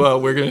product as well,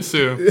 we're gonna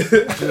sue.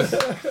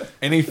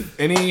 Any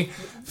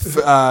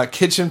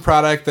kitchen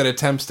product that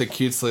attempts to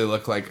cutesily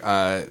look like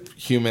a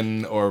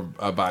human or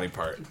a body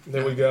part.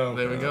 There we go.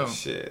 There we go.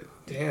 Shit.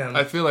 Damn.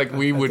 I feel like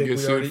we would get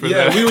sued for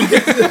that. that. We would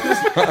get.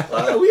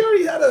 We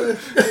already had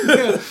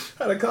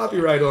a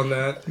copyright on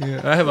that.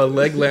 Yeah, I have a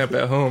leg lamp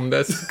at home.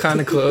 That's kind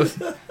of close.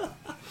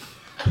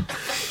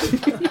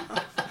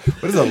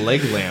 What is a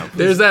leg lamp?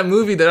 There's that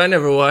movie that I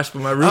never watched,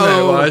 but my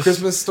roommate watched.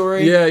 Christmas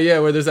Story? Yeah,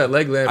 where there's that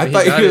leg lamp. I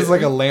thought it was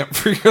like a lamp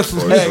for your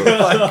leg.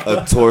 Like,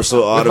 a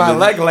torso ottoman. With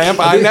my leg lamp,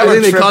 I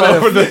never trip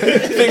over the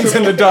things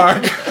in the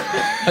dark.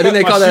 I think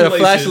they call that a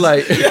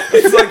flashlight.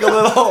 It's like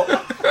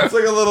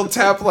a little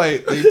tap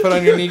light that you put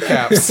on your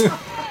kneecaps.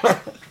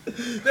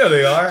 There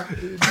they are.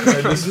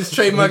 Just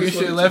trademarking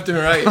shit left and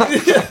right.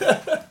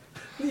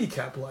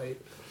 Kneecap light.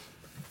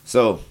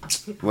 So,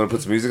 you want to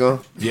put some music on?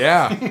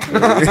 Yeah. We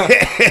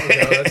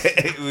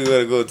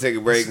want to go take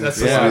a break. That's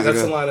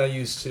the line I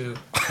use too.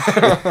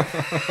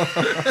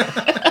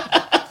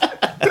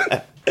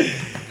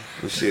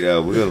 Well, shit,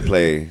 we're going to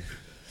play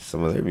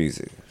some of their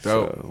music.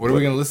 So, what are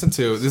we going to listen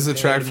to? This is a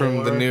track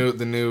from the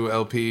new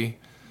LP.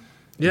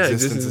 Yeah,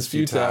 Existence is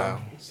futile.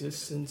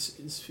 Existence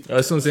is futile.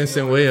 This one's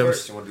Instant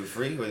Williams. You want to do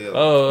free or the other?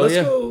 Oh, Let's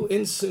yeah. go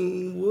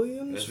Instant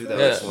Williams. Let's do that.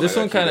 Yeah, this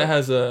one kind of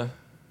has a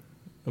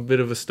bit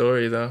of a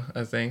story, though,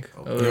 I think.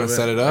 You want to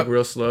set it up? Like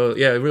real slow.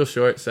 Yeah, real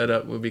short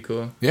setup would be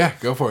cool. Yeah,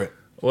 go for it.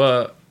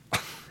 Well,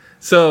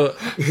 so...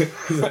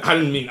 I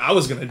didn't mean I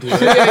was going to do it.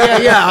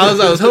 Yeah, I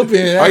was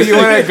hoping... Oh, you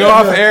want to go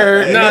off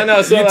air?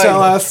 No, so you like,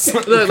 tell us.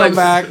 Come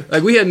back.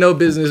 Like, we had no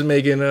business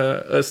making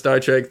a Star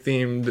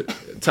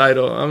Trek-themed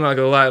title. I'm not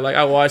going to lie. Like,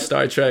 I watch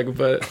Star Trek,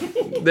 but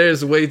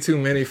there's way too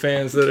many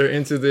fans that are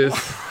into this...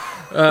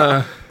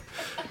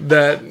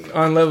 that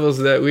on levels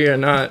that we are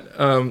not.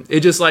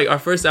 It just like our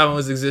first album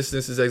was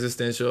Existence is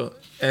Existential,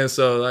 and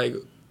so like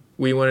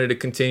we wanted to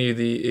continue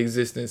the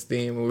existence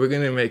theme. We're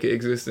gonna make it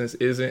existence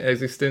isn't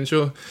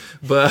existential,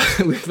 but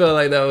we felt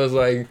like that was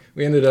like,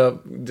 we ended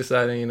up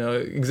deciding,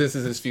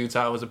 existence is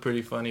futile was a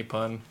pretty funny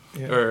pun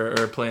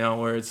or play on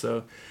words,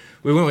 so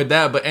we went with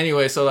that. But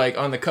anyway, so like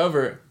on the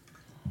cover,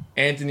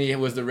 Anthony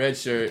was the red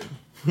shirt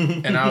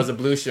and I was a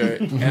blue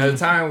shirt, and at the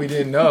time we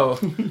didn't know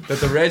that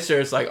the red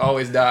shirts like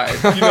always died.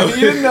 You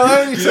didn't know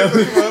that? You took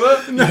the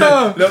photo?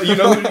 No, you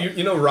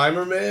know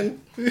Rhymer Man?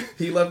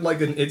 He left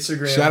like an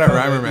Instagram. Shout out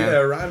Rhymer Man. Yeah,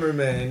 Rhymer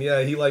Man.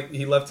 Yeah, he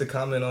left a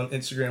comment on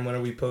Instagram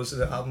when we posted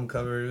the album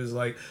cover. It was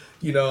like,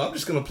 I'm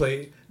just gonna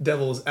play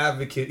devil's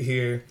advocate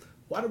here.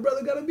 Why the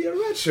brother gotta be a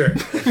red shirt?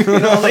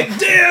 Like,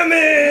 damn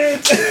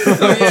it!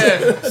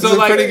 So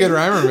like, pretty good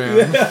Rhymer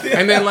Man.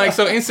 And then like,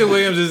 so Instant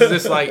Williams is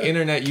this like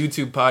internet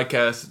YouTube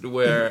podcast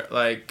where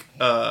like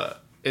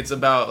it's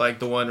about like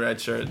the one red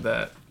shirt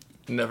that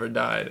never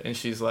died, and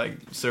she's like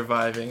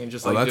surviving and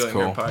just like doing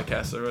her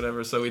podcast or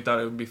whatever. So we thought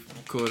it would be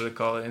cool to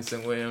call it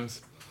Instant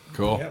Williams.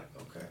 Cool. Yeah.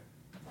 Okay.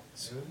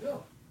 So we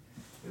go.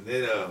 And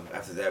then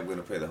after that, we're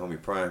gonna play the homie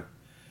Prime.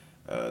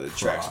 The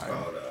track's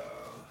called.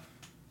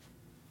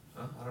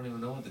 I don't even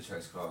know what the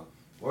track's called.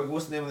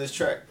 What's the name of this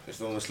track? It's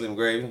the one with Slim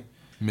Gravy.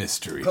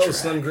 Mystery track.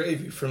 Slim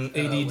Gravy from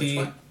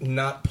ADD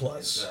Not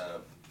Plus. It's,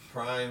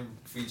 Prime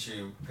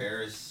featuring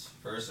Paris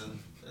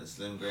Person and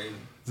Slim Gravy.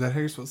 Is that how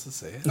you're supposed to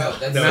say it? No,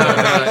 it's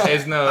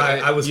no.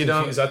 I was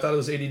confused. I thought it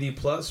was ADD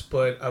Plus,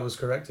 but I was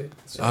corrected.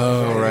 So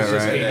right.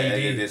 Just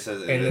ADD,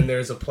 and then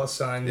there's a plus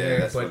sign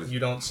there, but you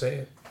don't say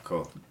it.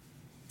 Cool.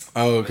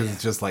 Oh, because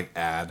it's just like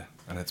ad,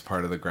 and it's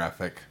part of the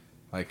graphic.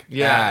 Like,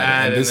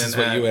 add, and this is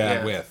what you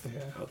add with.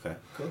 Yeah. Okay,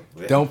 cool.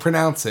 Yeah. Don't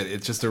pronounce it.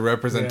 It's just a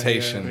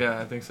representation.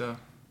 Yeah, I think so.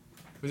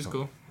 Which is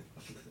cool.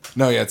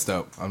 No, it's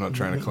dope. I'm not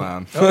trying to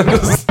clown. Your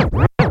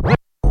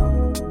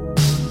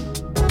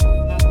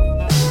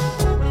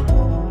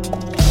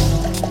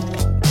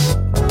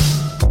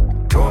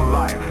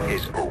life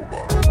is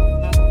over.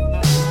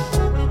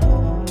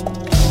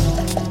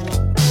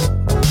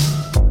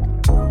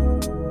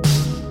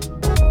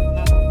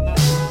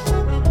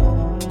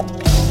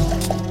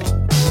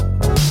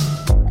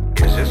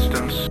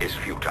 Existence is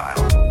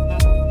futile.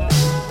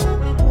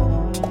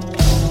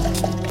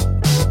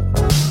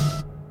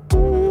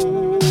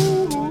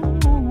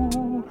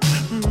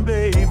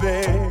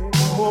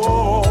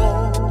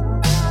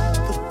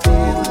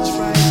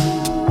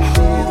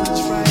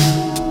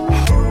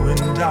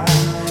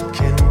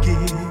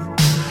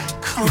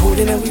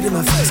 That weed in my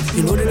face,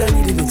 you know that I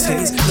needed a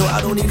taste. No, I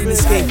don't need an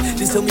escape.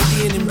 This told me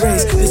be an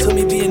embrace. This told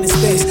me be in the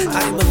space.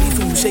 I am a leaf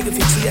when you shake a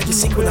fig tree. I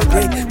just seek when I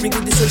break.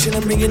 Bringing destruction,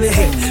 I'm bringing the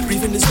hate.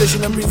 Breathing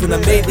discretion, I'm breathing. I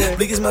made.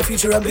 Big is my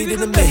future, I'm bleeding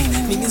to make.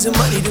 Niggas and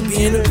money to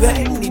be in the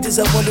bank. Need to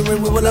stop wondering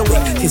where will I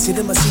wait.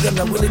 Consider my seat, I'm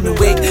not willing to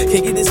wait.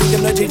 Can't get this ink,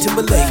 I'm not Jay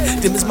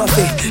Timberlake. Dim is my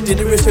fate.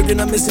 Dinner is served and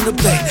I'm missing a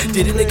plate.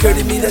 Didn't occur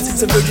to me that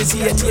it's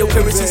emergency. Anti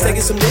currency, taking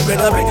some name,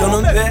 I'll break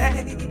on them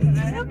back.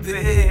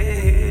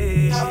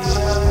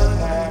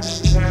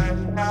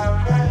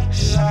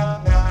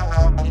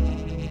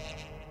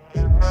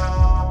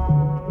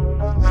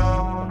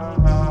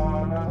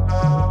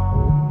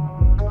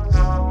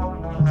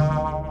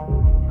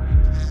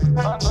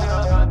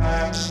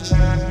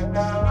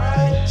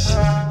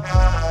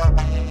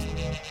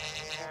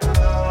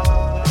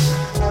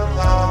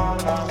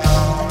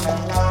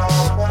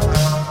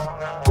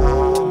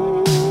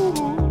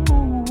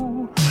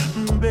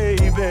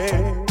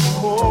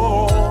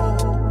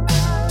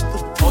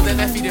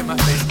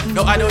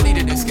 No, I don't need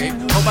an escape.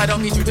 Hope I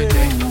don't need you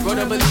today. Grow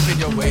to believe in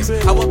your ways.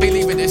 I won't be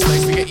leaving this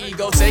place for your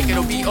ego's sake.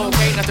 It'll be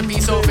okay not to be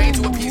so vain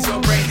to appease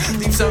your brain.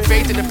 Leave some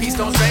faith in the peace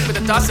don't strain, but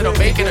the thoughts that'll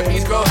make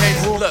enemies grow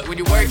hate. Look, when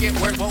you work it,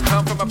 work won't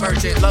come from a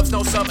merchant. Love's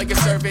no sum like a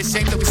service.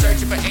 Shame that we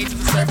searching for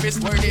angels to surface.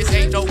 Word is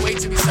ain't no way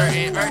to be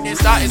certain.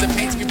 Earnest thought is a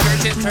pain to be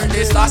purchased. Turn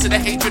this loss into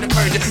hatred and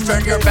purge it.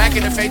 Turn your back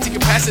into fate till you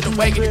pass it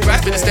away. And you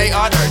grasp it to stay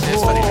on earth.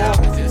 It's funny now.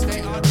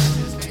 Stay on earth.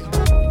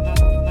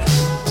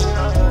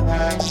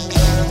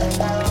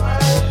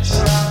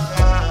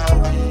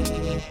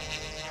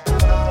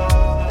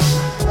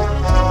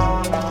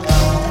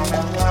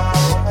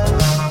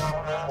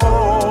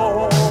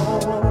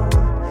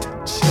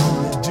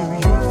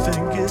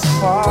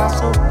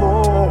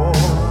 Possible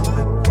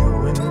that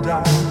you and I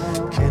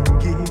can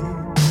get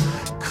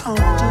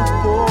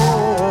comfortable.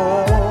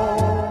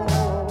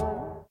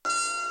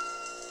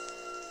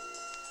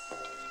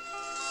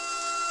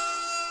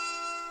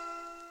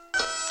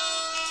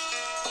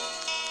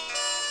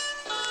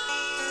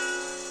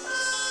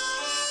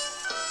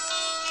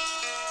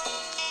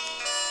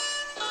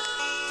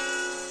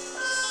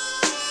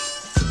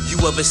 You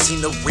ever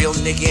seen a real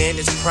nigga in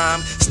his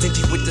prime?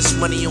 Stingy with this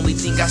money, only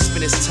thing I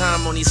spend is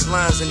time on these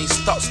lines and these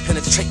thoughts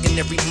penetrating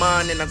every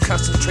mind. And I'm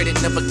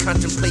concentrated, never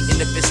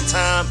contemplating if it's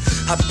time.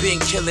 I've been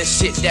killing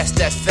shit, that's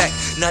that fact.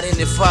 Not in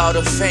it for all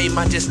the fame,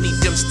 I just need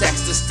them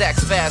stacks to stack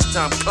fast.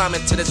 I'm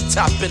climbing to the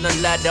top in a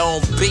ladder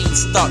on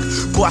beanstalk.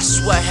 Boy, I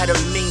swear I had a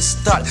mean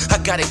start. I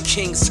got a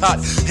king's heart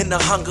and the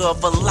hunger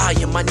of a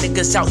lion. My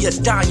niggas out here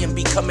dying,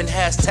 becoming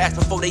hashtags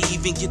before they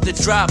even get the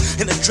drive.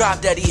 And the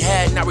drive that he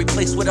had, now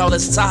replaced with all the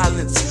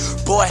silence.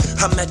 Boy,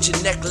 I'm at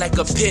your neck like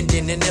a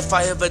pendant. And if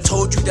I ever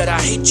told you that I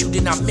hate you,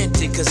 then I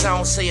meant it. Cause I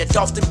don't say it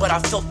often, but I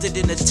felt it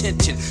in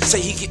attention.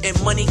 Say he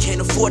getting money,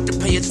 can't afford to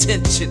pay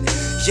attention.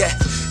 Yeah,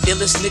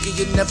 illest nigga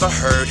you never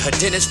heard. A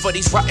dentist for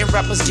these rotten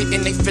rappers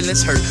getting their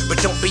feelings hurt.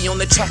 But don't be on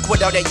the track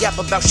without that yap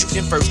about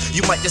shooting first.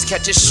 You might just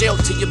catch a shell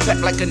to your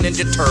back like a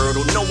Ninja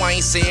Turtle. No,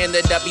 I ain't saying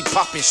that I be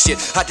popping shit.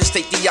 I just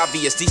state the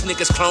obvious. These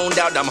niggas cloned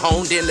out, I'm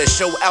honed in to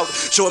show out.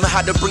 Show them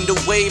how to bring the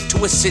wave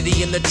to a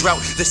city in the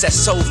drought. This that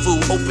soul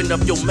food, open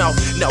up your mouth,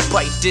 now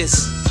bite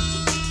this.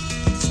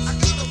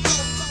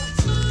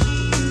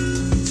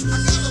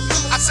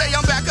 Say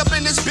I'm back up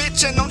in this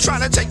bitch and I'm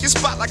trying to take your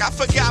spot like I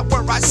forgot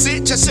where I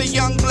sit. Just a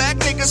young black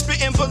nigga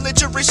spitting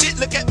belligerent shit.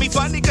 Look at me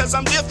funny cause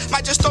I'm diff.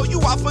 Might just throw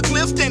you off a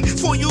cliff and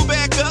pull you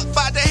back up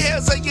by the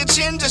hairs of your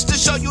chin just to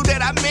show you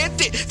that I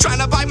meant it. Trying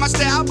to bite my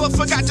style but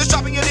forgot just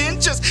dropping it in.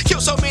 Just kill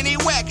so many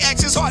whack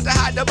acts, it's hard to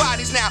hide the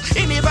bodies now.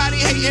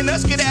 Anybody hating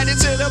us, get added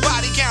to the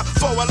body count.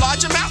 For a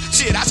large amount,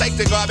 shit, I take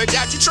the garbage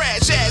out. You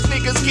trash ass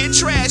niggas get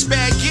trash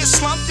bag. Get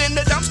slumped in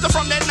the dumpster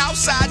from that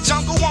outside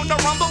jungle. On the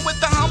rumble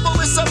with the humble,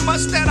 it's a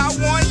must that I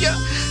want. Yeah.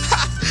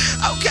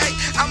 Okay,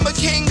 I'm a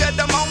king of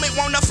the moment,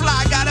 wanna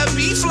fly, gotta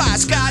be fly.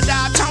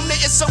 Skydive, Tony,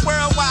 it's a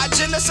worldwide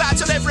genocide.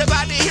 Till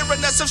everybody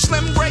hearing us of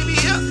Slim Gravy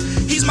here.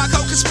 He's my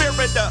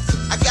co-conspirator.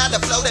 I got a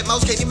flow that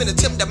most can't even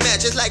attempt to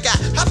match. It's like I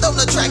hopped on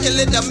the track and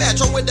lit the match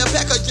on with a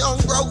pack of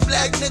young broke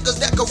black niggas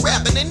that can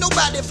rap. And ain't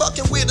nobody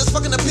fucking with us,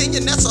 fucking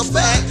opinion, that's a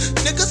fact.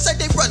 Niggas say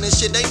they running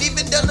shit, ain't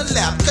even done a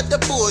lap. Cut the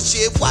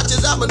bullshit, watch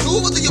as I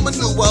maneuver through your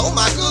maneuver. Oh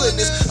my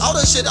goodness, all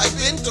the shit I've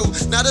been through.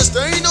 Now the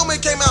stain on me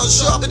came out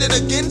sharper than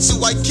against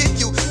you. I kid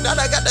you, now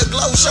I got the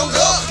glow showed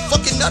up.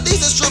 Fucking up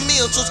these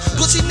instrumentals.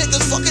 Pussy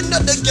niggas fucking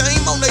up the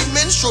game on they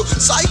menstrual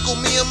cycle.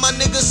 Me and my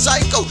niggas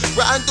psycho,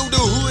 riding through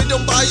the hood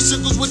on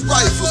bicycles with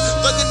rifles.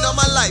 Thugging on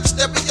my life,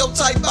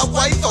 stereotype by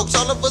white folks.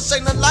 All of us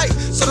ain't alike,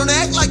 so don't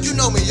act like you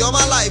know me all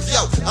my life.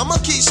 Yo, I'ma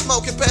keep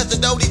smoking past the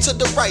Dodie to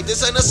the right.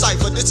 This ain't a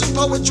cipher, this is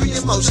poetry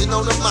in motion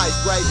on the mic,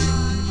 right?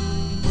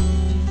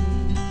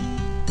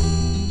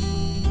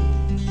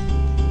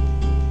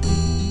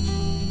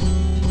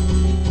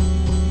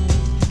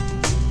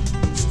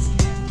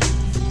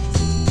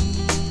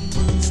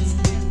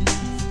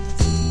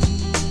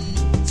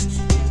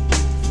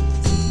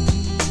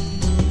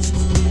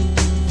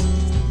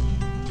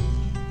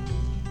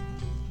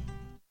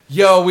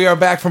 Yo, we are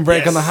back from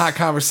break on the Hot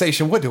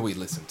Conversation. What do we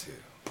listen to?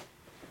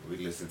 We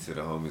listened to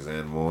the homies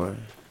and more.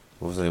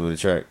 What was the name of the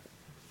track?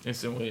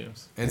 Instant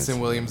Williams. Instant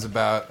Williams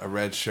about a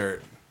red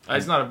shirt.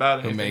 It's not about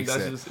anything. Who makes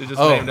That's it? It's just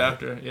named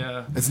after.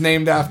 Yeah. It's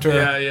named after.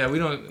 Yeah. We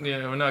don't.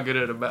 Yeah, we're not good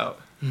at about.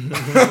 Yeah.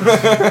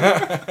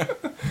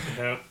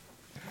 And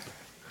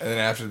then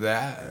after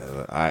that,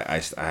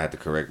 I had to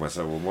correct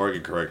myself. Well,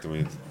 Morgan corrected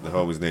me. The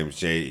homie's name is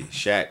Jay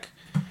Shack,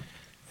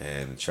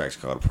 and the track's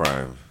called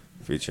Prime,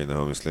 featuring the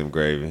homie Slim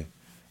Gravy.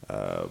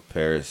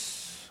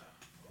 Paris,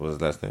 what was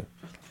his last name?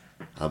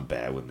 I'm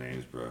bad with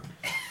names, bro.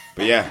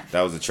 But yeah,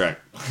 that was the track.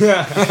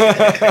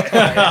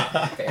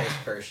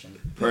 Paris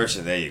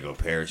Persian, there you go.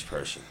 Paris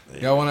Persian.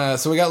 Y'all wanna?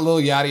 So we got Lil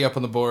Yachty up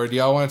on the board.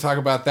 Y'all want to talk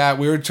about that?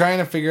 We were trying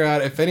to figure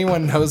out if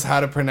anyone knows how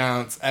to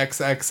pronounce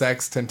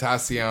XXX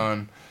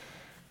Tentacion.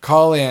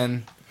 Call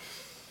in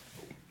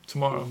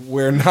tomorrow.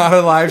 We're not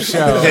a live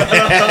show.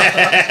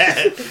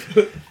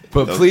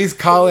 But please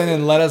call in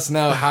and let us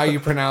know how you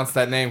pronounce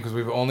that name, because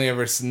we've only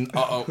ever seen,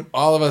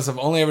 all of us have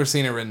only ever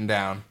seen it written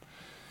down,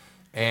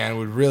 and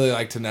would really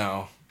like to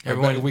know.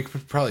 We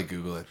could probably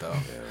Google it though.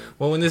 Yeah.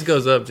 Well, when this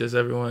goes up, just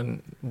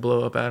everyone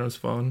blow up Adam's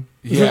phone.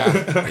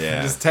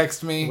 Yeah. Just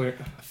text me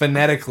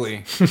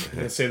phonetically.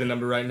 Say the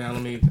number right now.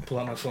 Let me pull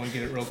out my phone and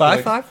get it real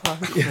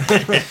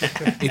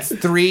 555. It's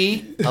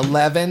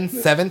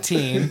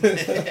 3-11-17.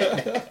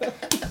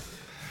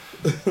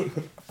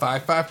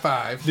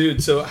 555.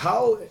 Dude, so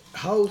how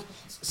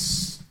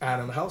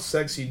Adam, how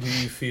sexy do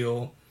you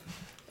feel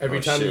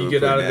every time you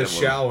get out of the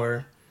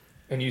shower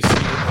and you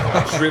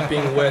see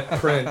dripping wet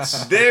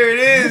Prince? There it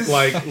is.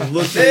 Like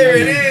looking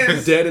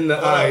dead in the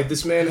eye.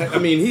 This man, I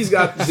mean, he's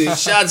got the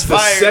shots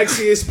fired.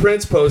 Sexiest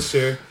Prince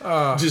poster.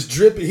 Just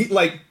dripping.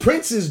 Like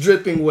Prince is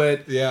dripping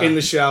wet in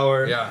the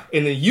shower. Yeah.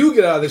 And then you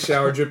get out of the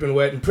shower dripping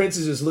wet, and Prince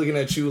is just looking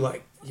at you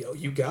like, yo,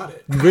 you got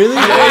it. Really?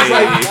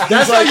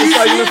 That's like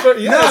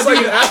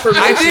an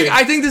affirmation.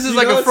 I think this is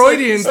like a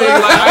Freudian thing.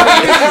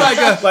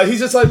 Like, like he's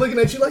just like looking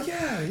at you like,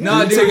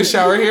 no, dude, take a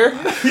shower here.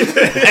 No,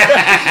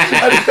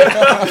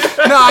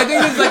 I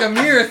think this is like a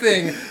mirror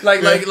thing.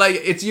 Like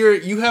it's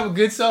you have a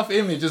good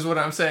self-image is what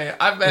I'm saying.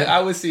 I bet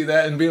I would see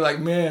that and be like,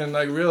 man,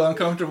 like real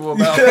uncomfortable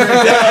about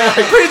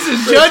Prince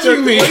is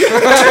judging me.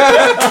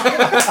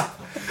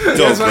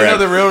 Don't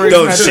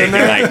shake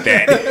it like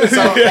that.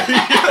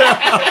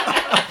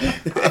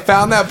 I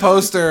found that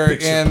poster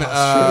in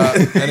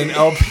an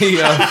LP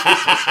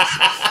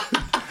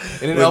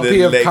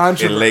of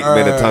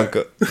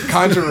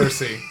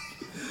controversy.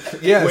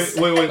 Yes.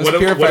 Wait.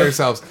 Purify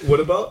yourselves. What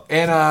about?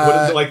 And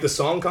like the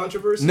song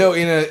Controversy? No,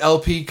 in an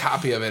LP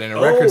copy of it in a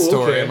record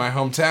store in my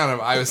hometown of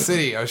Iowa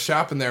City. I was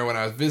shopping there when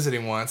I was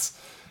visiting once,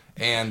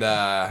 and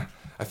I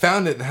I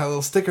found it and had a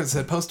little sticker that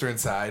said poster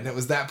inside, and it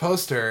was that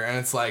poster, and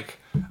it's like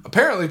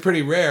apparently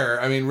pretty rare.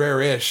 I mean,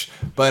 rare-ish.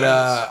 But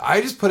I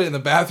just put it in the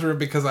bathroom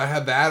because I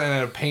had that and I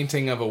had a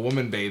painting of a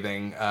woman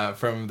bathing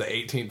from the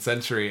 18th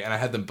century, and I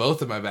had them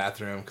both in my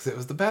bathroom because it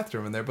was the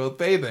bathroom and they're both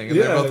bathing and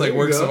they're both like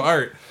works of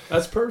art.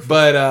 That's perfect.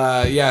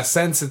 But yeah,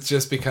 since it's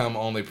just become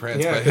only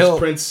Prince, yeah, but he'll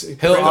Prince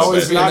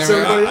always be in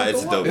there.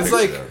 It's a dope It's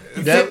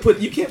picture,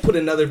 like you can't put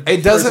another.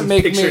 It doesn't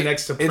make picture me.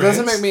 next to It Prince.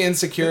 doesn't make me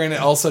insecure, and it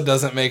also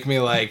doesn't make me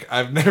like.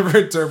 I've never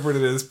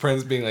interpreted it as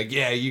Prince being like,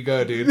 "Yeah, you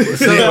go, dude." But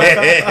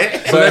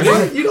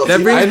You don't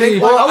see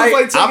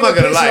that? I'm not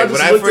gonna lie.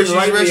 When I first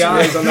right in the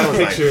eyes on that I was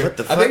like, picture, what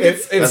the fuck? I think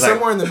it's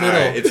somewhere in the middle.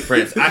 Right, it's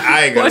Prince.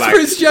 I ain't gonna Why's lie.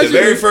 Prince The judging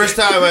very me? first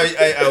time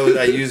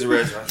I used the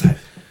restaurant, I was like,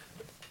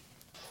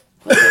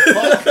 what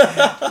the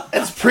fuck?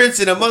 That's Prince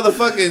in a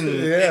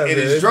motherfucking in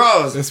his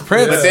drawers. It's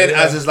Prince. But then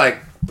I was just like,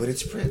 but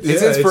it's Prince.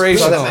 It's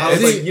inspirational. I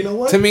was like, you know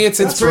what? To me, it's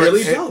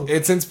really dope.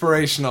 It's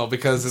inspirational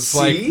because it's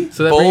like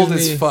So that bold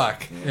brings as me-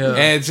 fuck, Yeah.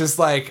 and it's just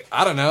like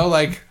I don't know,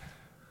 like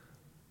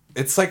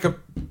it's like a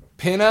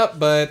pin-up,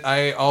 but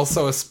I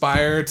also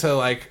aspire to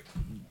like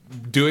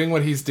doing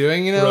what he's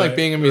doing, you know, like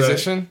being a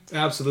musician.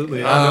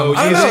 Absolutely. I don't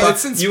know,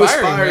 it's inspiring, You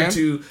aspire man.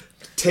 to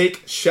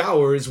take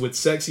showers with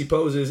sexy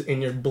poses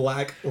in your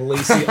black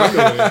lacy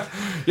underwear.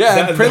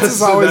 Yeah, Prince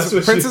that's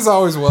what is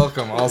always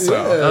welcome.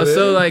 Also,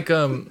 So like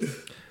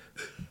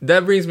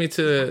that brings me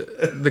to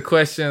the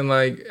question,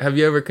 like, have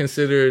you ever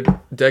considered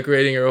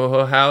decorating your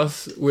whole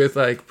house with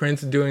like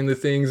Prince doing the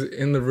things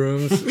in the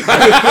rooms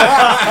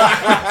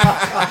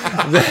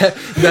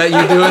that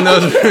you do in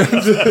those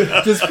rooms?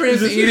 Just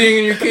Prince eating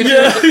in your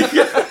kitchen.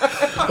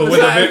 But with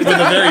a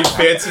very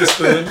fancy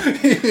spoon.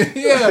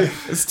 yeah,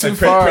 it's too And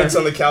far. Prince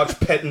on the couch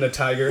petting a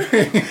tiger. See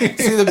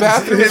the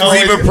bathroom.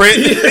 Zebra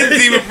print.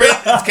 Zebra print.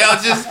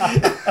 Couches.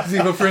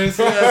 Zebra Prince.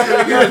 Yeah, that's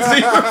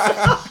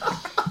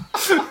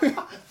really good.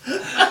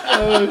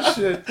 Oh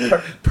shit!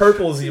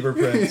 Purple zebra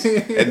prints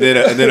And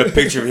then a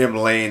picture of him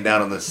laying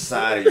down on the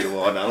side of your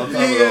wall. Not on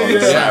top of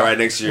the side, right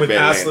next to your with bed.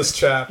 assless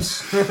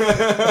chaps.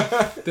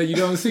 That you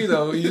don't see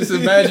though. You just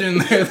imagine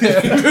they're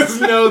there.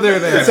 Just know they're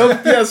there. Some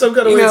kind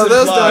of You way know, to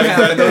those imply don't have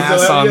that an those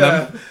ass on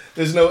them.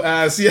 There's no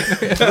ass. Yeah,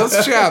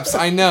 Those chaps,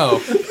 I know.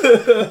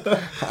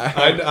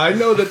 I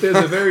know that there's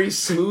a very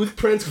smooth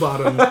Prince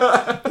bottom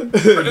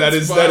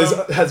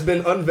has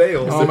been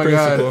unveiled. Oh my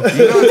god! You know,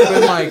 it's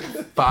been like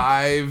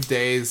 5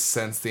 days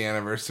since the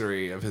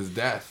anniversary of his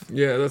death.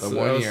 Yeah, that's The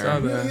what I 1 year. saw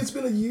Really? that. It's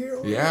been a year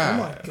already? Yeah.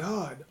 Oh my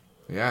god.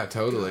 Yeah,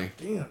 totally.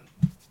 Damn.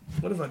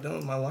 What have I done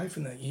with my life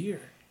in that year?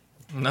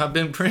 Not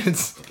been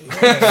Prince.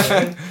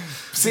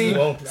 See,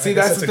 Well, I that's guess the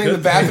that's a thing. good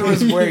The bathroom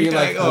is where you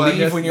like Oh, I leave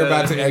guess when you're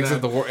that- about to I mean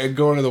exit that. the world,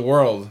 go into the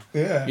world.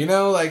 Yeah. You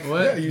know, like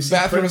What? Yeah, you see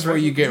bathroom Prince is where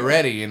you get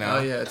ready. You know.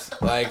 Oh yeah, it's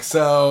Like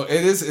so,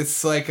 it is.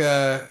 It's like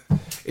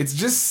it's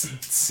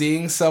just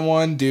seeing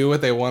someone do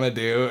what they want to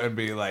do and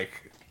be like,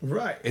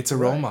 Right. it's a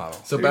role model.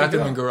 so There you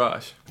bathroom go. and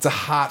garage. It's a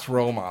hot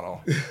role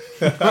model.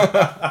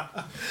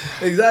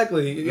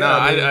 Exactly. No, Yeah,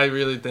 I mean, I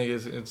really think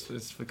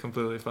it's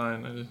completely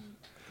fine.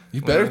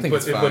 You better think but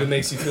it's fine. it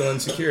makes you feel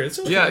insecure. It's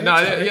okay. Yeah, no,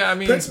 It's all right. yeah, I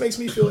mean- Prince makes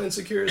me feel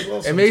insecure as well.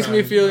 It makes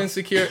me sometimes. feel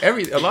insecure.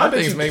 A lot of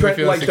things make me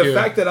feel like insecure. the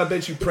fact that I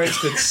bet you Prince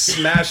could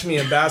smash me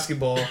in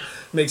basketball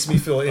makes me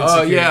feel insecure.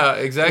 Oh yeah,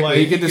 exactly. Like,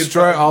 He could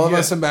destroy all of yeah.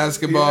 us in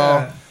basketball.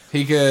 Yeah.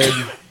 He could.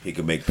 He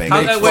could make how,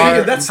 pancakes.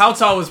 wait, how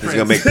tall was He's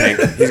Prince? gonna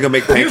make He's gonna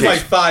make He was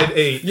like pancakes.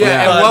 5'8". yeah,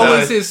 Yeah. and what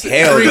was his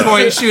Hell no.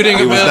 3-point shooting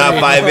He was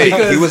ability? not 5'8". He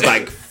Because was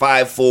like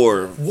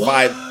 5'4",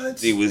 What? 5.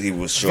 He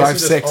was short.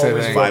 5'6", I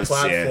Always think. go 5'6",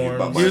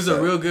 platform. He was a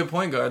myself. real good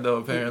point guard though.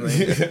 Apparently.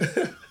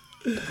 The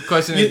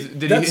question is,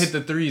 did he that's- hit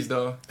the threes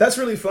though? That's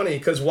really funny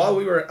because while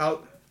we were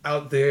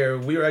out there,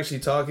 we were actually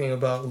talking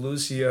about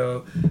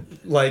Lucio,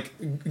 like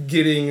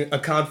getting a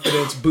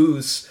confidence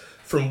boost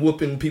from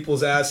whooping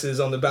people's asses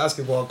on the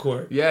basketball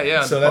court.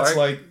 Yeah. So the that's park.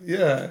 like,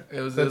 yeah,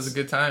 it was a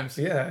good times.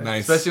 yeah.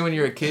 Nice. Especially when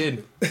you're a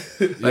kid.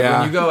 Like Yeah.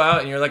 when you go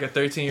out and you're like a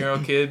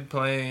 13-year-old kid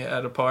playing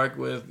at a park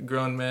with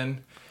grown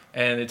men,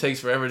 and it takes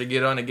forever to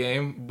get on a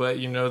game, but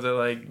you know that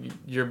like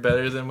you're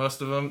better than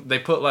most of them. They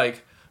put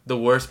like the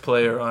worst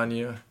player on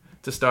you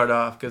to start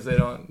off because they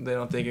don't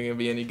think you're gonna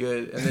be any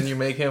good, and then you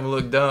make him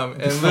look dumb,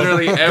 and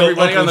literally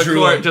everybody on the Uncle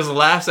court Drew. just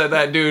laughs at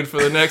that dude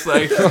for the next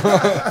like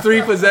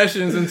 3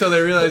 possessions until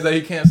they realize that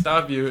he can't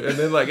stop you, and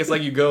then like it's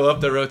like you go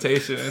up the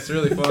rotation. It's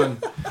really fun.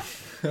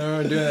 I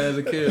remember doing that as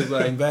a kid. It was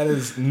like That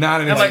is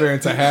not an like-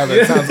 experience I have.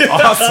 It sounds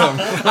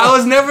awesome. I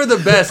was never the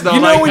best though. You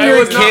know like, when it you're a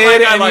was not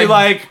kid like I, and you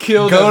like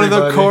killed go to the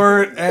everybody.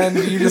 court and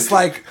you just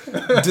like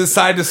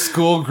decide to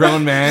school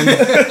grown men.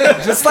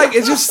 Just like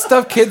it's just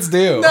stuff kids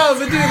do. No,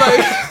 but dude,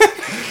 like.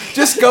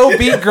 Just go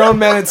beat grown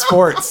men at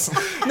sports.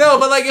 No,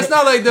 but like it's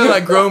not like they're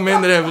like grown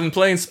men that have been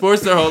playing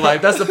sports their whole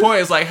life. That's the point.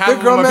 It's like half They're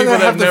of them grown are men people that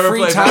that have have the never free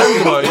played time.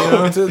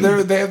 basketball. You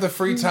know? They have the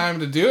free time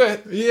to do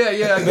it. Yeah, I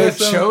They're guess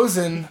so.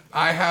 chosen.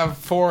 I have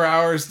 4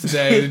 hours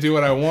today to do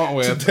what I want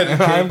with,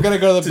 and I'm gonna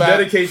go to the To back.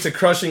 dedicate to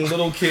crushing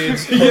little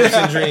kids' hopes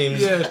and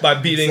dreams by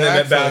beating them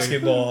at Exactly.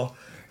 basketball.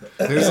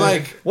 There's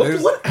like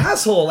What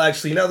asshole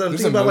actually? Now that I'm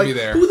There's thinking a about, like, movie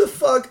there. who the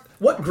fuck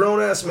What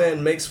grown ass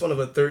man makes fun of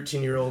a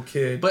 13-year-old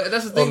kid? But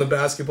that's the thing. On the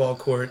basketball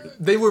court.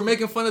 They were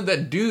making fun of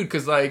that dude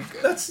because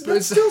that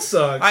still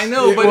sucks. I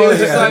know, but it was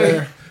just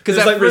like. Because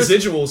there's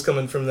residuals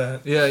coming from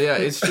that. Yeah,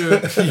 it's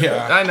true.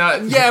 Yeah, I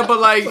know. Yeah,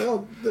 but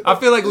I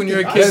feel like when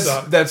you're a kid,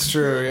 that's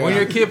true. Yeah. When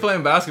you're a kid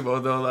playing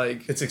basketball, though,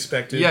 it's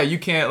expected. Yeah, you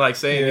can't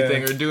say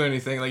anything or do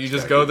anything. Like you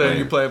just go there and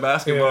you play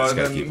basketball. Just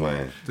gotta keep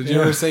playing. Did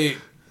you ever say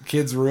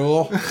kids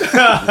rule?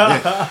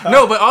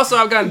 No, but also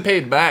I've gotten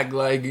paid back.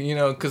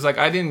 Because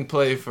I didn't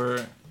play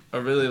for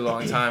a really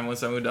long time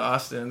once I moved to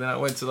Austin. And then I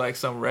went to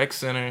some rec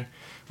center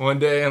one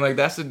day, and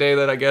that's the day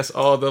that I guess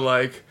all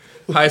the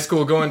high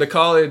school going to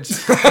college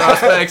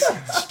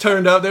prospects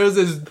turned up. There was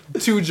these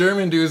 2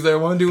 German dudes there.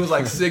 One dude was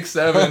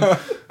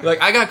 6'7".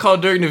 I got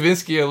called Dirk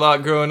Nowitzki a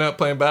lot growing up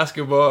playing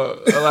basketball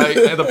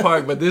at the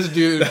park, but this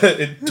dude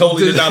it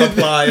totally did not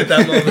apply at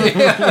that moment.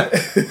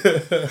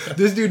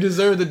 This dude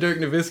deserved the Dirk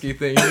Nowitzki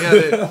thing. He had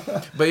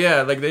it. But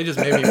yeah, they just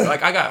made me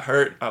I got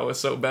hurt. I was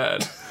so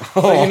bad.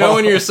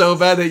 When you're so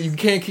bad that you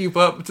can't keep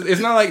up.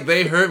 It's not like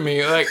they hurt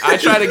me. I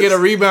tried to get a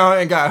rebound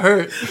and got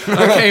hurt.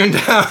 I came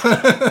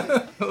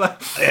down.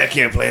 I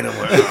can't play no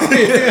more.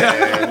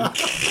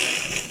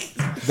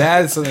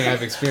 That is something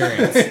I've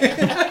experienced.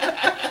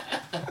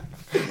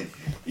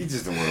 He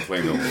just don't want to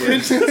play no more.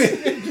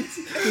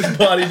 His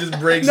body just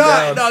breaks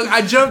down. No,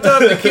 I jumped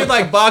up. The kid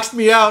boxed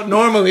me out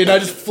normally, and I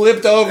just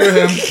flipped over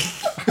him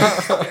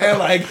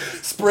and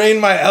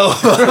sprained my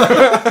elbow.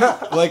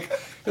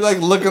 You're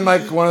looking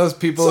like one of those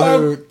people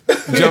who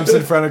jumps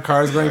in front of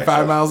cars going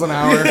 5 miles an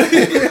hour.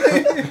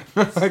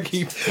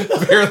 He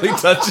barely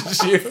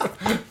touches you.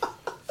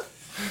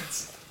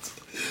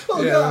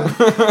 Oh,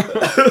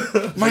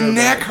 God. My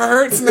neck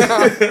hurts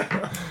now.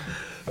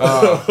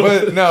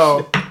 But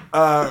no,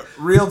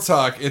 real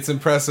talk, it's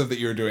impressive that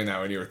you were doing that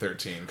when you were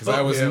 13. Because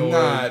I was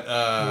not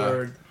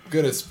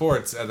good at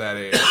sports at that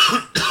age.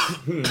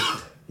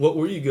 What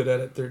were you good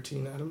at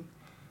 13, Adam?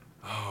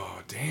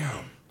 Oh,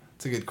 damn.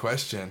 That's a good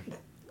question.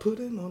 Put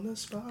him on the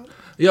spot.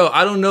 Yo,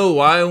 I don't know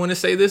why I want to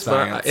say this,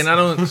 but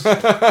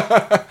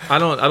I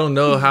don't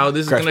know how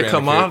this is gonna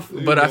come off.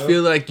 But I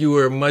feel like you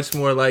were much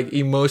more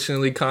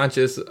emotionally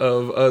conscious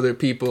of other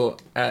people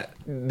at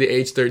the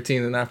age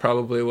 13 than I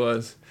probably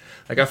was.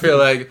 I feel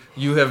like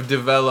you have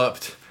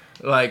developed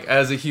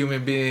as a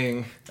human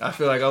being. I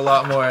feel a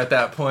lot more at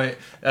that point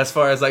as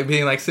far as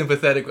being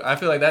sympathetic. I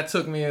feel that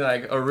took me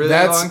a really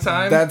long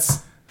time.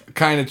 That's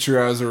kind of true.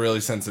 I was a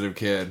really sensitive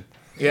kid.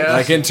 Yeah.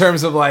 In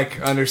terms of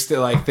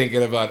understand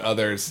thinking about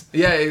others.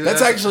 Yeah, exactly.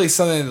 That's actually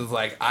something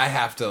that I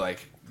have to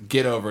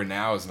get over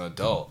now as an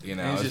adult,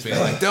 As being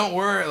don't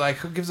worry,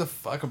 who gives a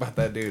fuck about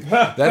that dude?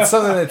 That's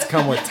something that's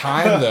come with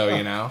time though,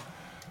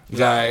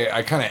 Yeah,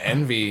 I kind of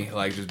envy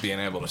just being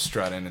able to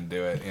strut in and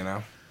do it,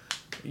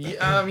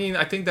 Yeah, I mean,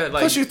 I think that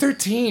Plus you're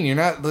 13, you're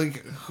not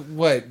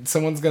what?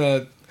 Someone's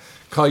gonna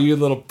call you a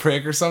little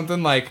prick or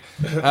something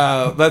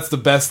that's the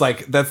best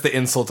that's the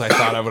insult I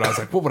thought of when I was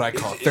what would I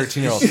call a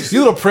 13-year-old? You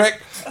little prick.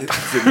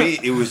 To me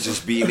it was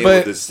just being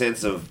able the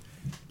sense of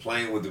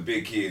playing with the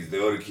big kids,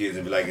 the older kids,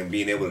 and and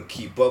being able to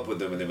keep up with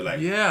them, and they'd be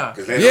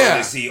because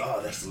they see,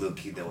 that's the little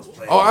kid that was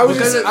playing.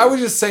 I was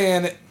just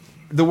saying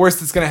the worst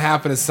that's gonna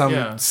happen is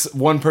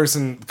one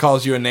person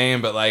calls you a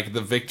name, but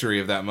the victory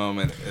of that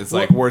moment is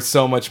worth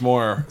so much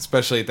more,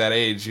 especially at that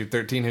age. You're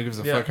 13. Who gives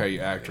a fuck how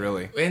you act,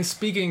 really? And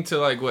speaking to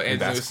what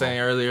Anthony was saying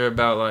earlier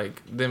about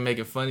them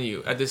making fun of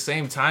you, at the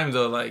same time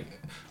though,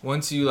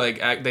 once you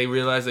they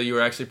realized that you were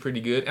actually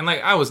pretty good, and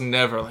I was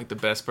never the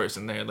best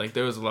person there.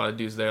 There was a lot of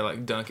dudes there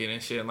dunking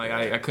and shit, and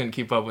I couldn't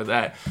keep up with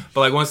that.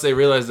 But once they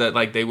realized that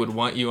they would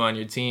want you on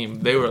your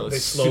team, they were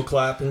slow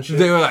clap and shit.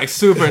 They were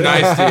super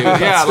nice to you.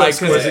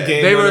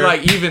 Yeah, they were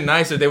even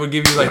nicer. They would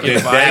give you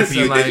advice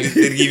and they'd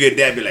give you a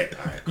dab, be all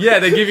right. Yeah,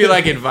 they give you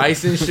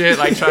advice and shit,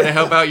 trying to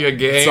help out your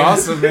game. It's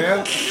awesome,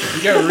 man.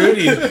 You got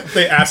Rudy.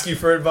 They ask you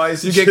for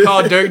advice. You get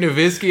called Dirk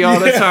Nowitzki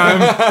all the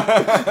time.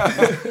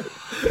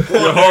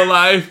 Your whole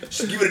life.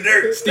 Just give it a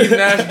Dirk. Steve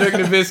Nash, Dirk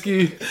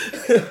Nowitzki.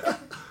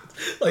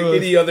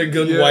 Any other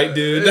good white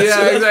dude.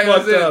 Yeah, exactly.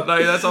 That's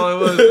it. That's all it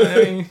was.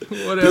 I mean,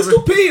 whatever.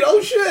 Pistol Pete.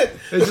 Oh shit.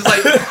 It's just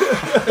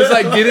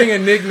it's getting a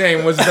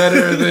nickname was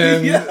better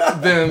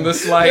than the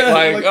slight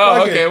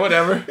okay,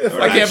 whatever.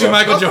 I can't be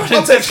Michael Jordan.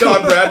 I'll take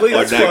Sean Bradley.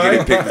 Or not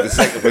getting picked for the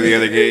second for the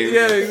other game.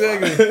 Yeah,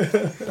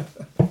 exactly.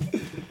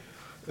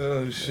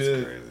 Oh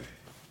shit.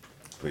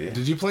 Yeah.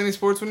 Did you play any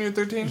sports when you were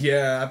 13?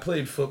 Yeah, I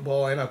played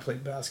football and I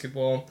played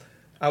basketball.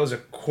 I was a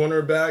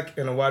cornerback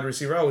and a wide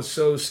receiver. I was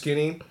so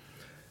skinny,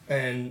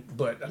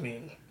 but I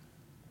mean,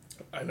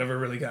 I never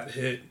really got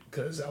hit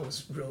because I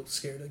was real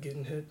scared of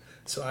getting hit.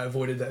 So I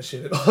avoided that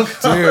shit at all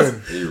costs.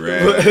 Dude, you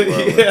ran.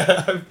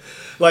 Yeah,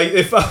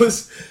 if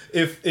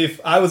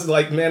I was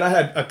man, I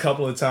had a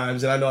couple of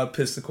times, and I know I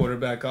pissed the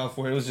quarterback off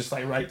where it was just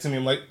right to me.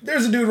 I'm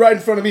there's a dude right in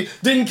front of me,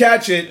 didn't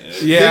catch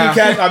it. Yeah,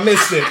 I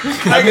missed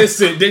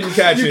it. Didn't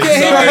catch it.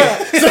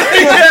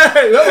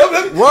 Sorry.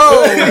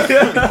 Whoa,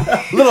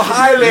 little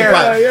high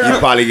there. You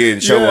probably get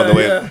in trouble on the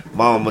way.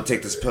 Mom, I'm gonna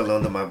take this pillow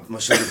under my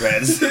shoulder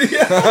pads. It'd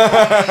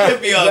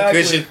be all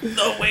cushion.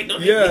 No, wait, no.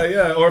 Yeah,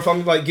 Yeah. Or if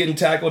I'm like getting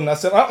tackled and I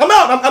said, I'm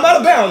out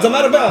of bounds.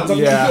 I'm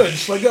good.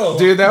 Just let go.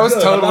 Dude, that was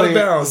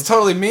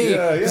totally me.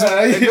 Yeah. Because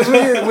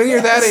when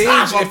you're that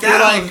age,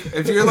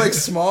 if you're like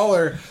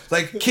smaller,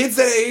 like kids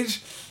that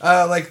age,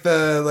 like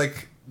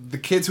the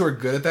kids who are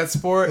good at that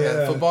sport,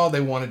 at football, they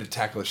wanted to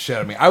tackle the shit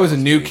out of me. I was a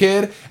new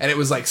kid, and it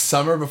was like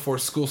summer before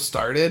school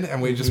started,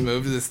 and we just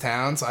moved to this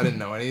town, so I didn't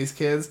know any of these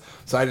kids.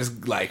 So I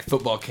just, like,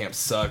 football camp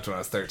sucked when I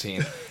was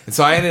 13. And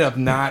so I ended up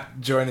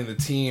not joining the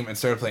team and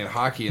started playing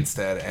hockey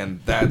instead. And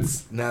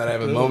that's, now that I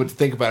have a moment to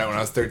think about it, when I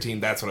was 13,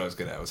 that's what I was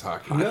good at, was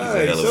hockey.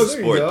 Nice. So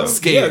sport, though.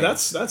 Skating. Yeah,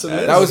 that's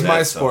amazing. That was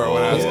my sport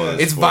when I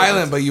was. It's sport.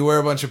 violent, but you wear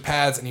a bunch of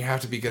pads, and you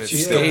have to be good at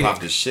skating. Pop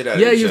the shit out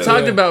of Yeah, each you other.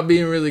 talked about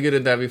being really good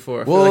at that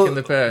before. I feel like in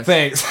the past.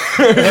 Thanks.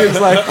 It's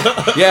like,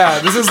 yeah,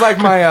 this is like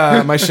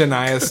my my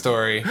Shania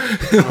story.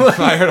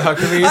 I heard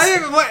Huckabees.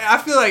 I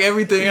feel like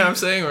everything I'm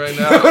saying right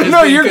now is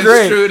No, being you're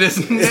great. construed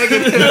as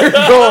negative.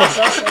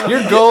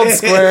 You're gold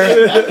square.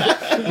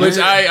 Which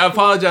I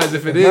apologize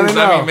if it is.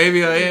 No. I mean,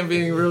 maybe I am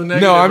being real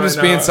negative. No, I'm right just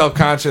now. being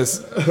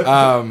self-conscious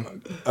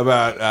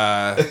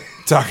about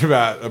talking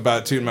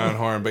about tooting my own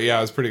horn. But yeah,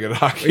 I was pretty good at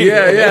hockey.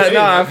 Yeah.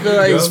 No, I feel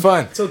like it was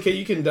fun. It's okay.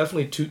 You can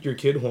definitely toot your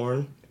kid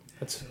horn.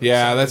 That's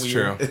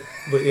true.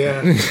 But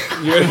yeah,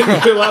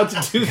 you're allowed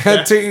to do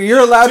that. You're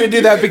allowed to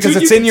do that because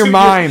it's in your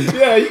mind.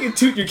 Yeah, you can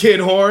toot your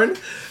kid horn.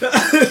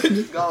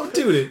 Just go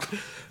toot it.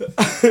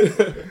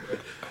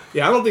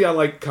 Yeah, I don't think I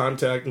liked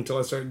contact until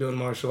I started doing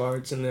martial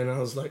arts, and then I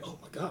was like, oh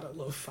my god, I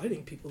love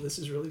fighting people. This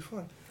is really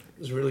fun.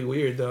 It's really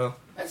weird though.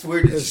 That's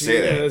weird that you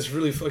say that. Yeah, it's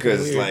really fucking weird.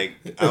 Because like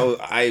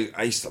I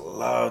used to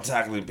love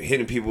tackling,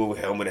 hitting people with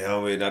helmet to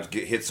helmet, not to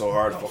get hit so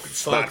hard, fucking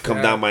snot come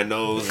down my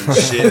nose and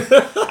shit.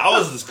 I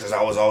was just because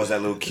I was always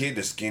that little kid,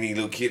 the skinny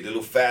little kid, the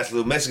little fast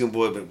little Mexican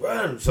boy, but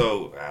run.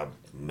 So I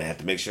had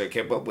to make sure I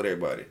kept up with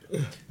everybody.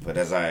 But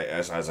as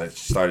I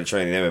started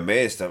training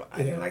MMA and stuff,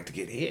 I didn't like to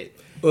get hit.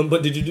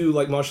 But did you do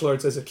like martial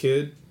arts as a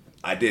kid?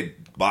 I did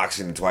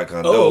boxing and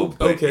Taekwondo,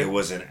 but okay. it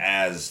wasn't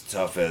as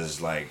tough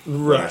as like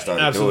when I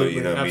started doing it.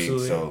 You know what I mean?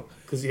 So,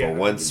 but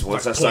once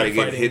I started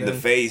getting hit in the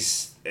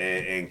face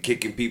and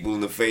kicking people in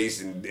the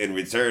face in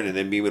return, and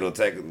then being able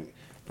to tackle,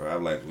 bro,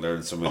 I've like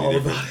learned so many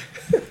different.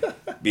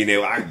 Being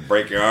able, I can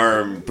break your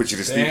arm, put you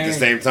to sleep at the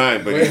same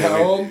time. But wait,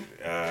 how old?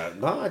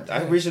 No,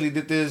 I recently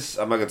did this.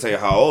 I'm not gonna tell you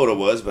how old I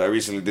was, but I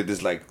recently did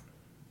this like.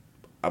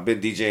 I've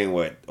been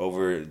DJing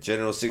over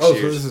general 6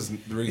 years. So this is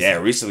recent. Yeah,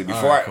 recently.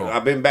 Before right, cool.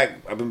 I've been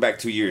back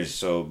 2 years.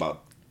 So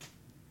about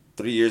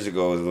 3 years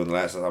ago was when the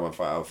last time I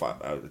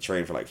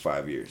trained for like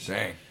 5 years.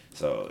 Dang.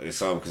 So it's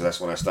something because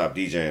that's when I stopped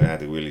DJing. I had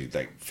to really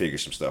like figure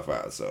some stuff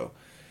out. So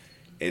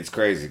it's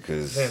crazy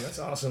because man, that's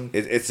awesome.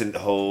 It's a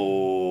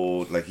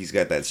whole like he's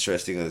got that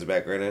stress thing on his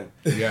back right now.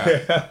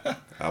 Yeah.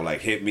 I'm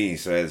like hit me,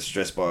 so I had the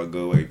stress ball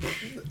go away.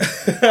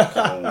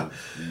 Hey,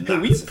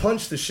 will you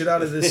punch the shit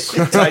out of this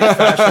tight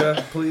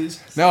fascia,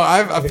 please? No,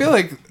 I feel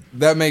like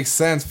that makes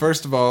sense.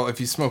 First of all,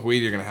 if you smoke weed,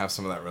 you're going to have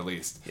some of that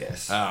released.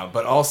 Yes.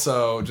 But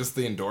also, just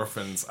the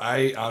endorphins.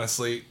 I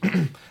honestly,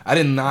 I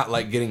did not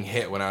like getting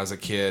hit when I was a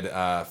kid,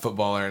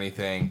 football or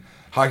anything.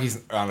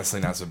 Hockey's honestly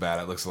not so bad.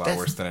 It looks a lot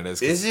worse than it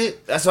is. Is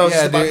it? That's what I was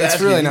just about to ask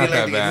it's really you. not You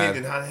that like bad.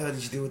 And how the hell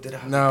did you deal with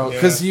that? No,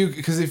 because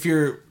if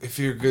you're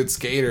a good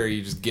skater,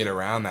 you just get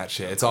around that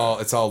shit. It's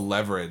all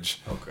leverage.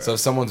 Okay. So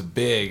if someone's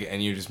big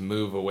and you just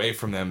move away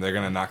from them, they're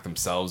gonna knock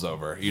themselves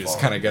over. You just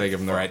kind of gotta give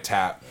them the right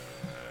tap.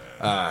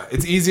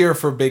 It's easier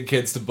for big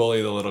kids to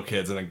bully the little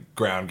kids in a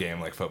ground game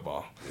like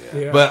football.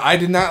 Yeah. But I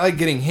did not like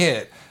getting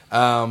hit.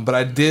 But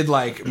I did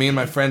like me and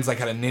my friends like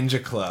had a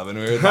ninja club and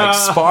we would like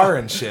spar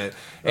and shit.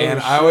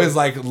 And I always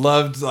like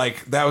loved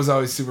like that was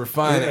always super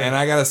fun. And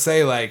I gotta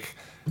say like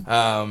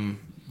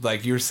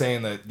you were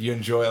saying that you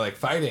enjoy like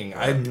fighting.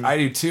 I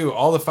do too.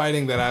 All the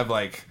fighting that I've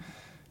like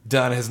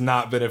done has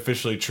not been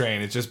officially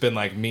trained. It's just been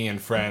like me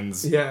and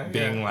friends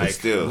being like,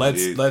 still,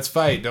 let's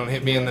fight. Don't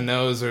hit me in the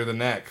nose or the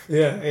neck.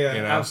 Yeah,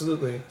 you know?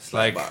 Absolutely.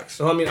 Like,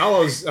 well, I mean, I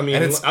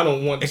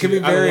don't want. It can be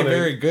very,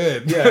 very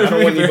good. Yeah, I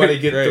don't want anybody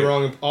to get the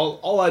wrong.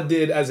 All I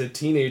did as a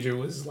teenager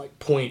was like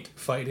point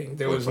fighting.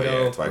 There was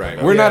no.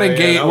 Right. We're not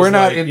engaged. We're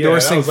not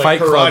endorsing fight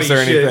clubs or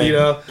anything. Shit, you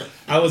know,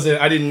 I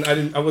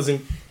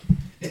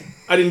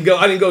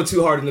didn't go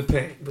too hard in the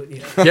paint, but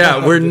yeah.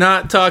 Yeah, we're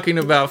not talking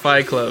about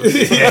fight clubs.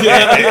 Remember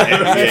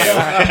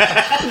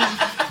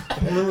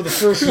the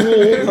first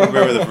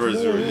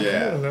rule.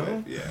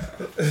 Yeah.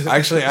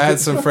 Actually, I had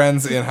some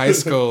friends in high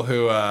school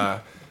who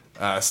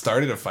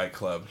started a fight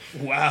club.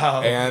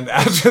 Wow. And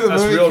after the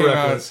movie came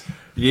out,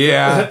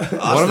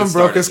 one of them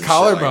broke his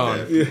collarbone.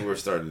 Like people were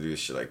starting to do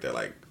shit like that.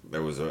 Like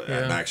there was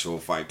an actual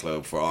fight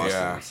club for Austin.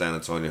 Yeah. San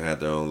Antonio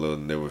had their own little,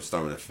 and they were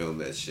starting to film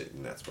that shit,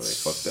 and that's when they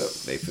fucked up.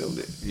 They filmed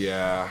it.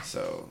 Yeah.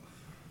 So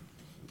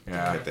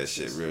cut that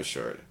shit real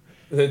short.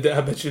 I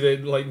bet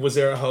you was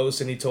there a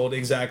host and he told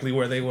exactly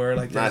where they were,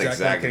 like the not exact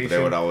exactly, location? but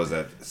they would always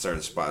at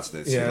certain spots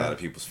and they'd see a lot of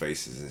people's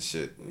faces and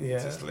shit. Yeah,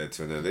 just led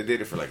to another. They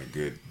did it for like a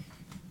good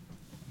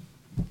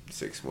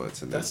 6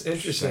 months, and that's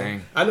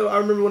interesting. I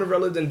remember whenever I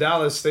lived in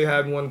Dallas, they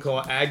had one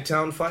called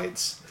Agtown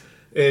Fights,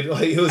 And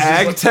like it was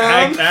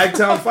Agtown?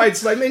 Agtown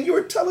Fights. Like, man, you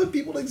were telling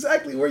people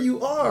exactly where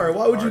you are.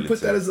 Why would you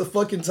put that as the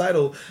fucking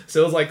title?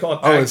 So it was like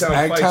called Agtown Fights. Is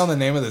Agtown the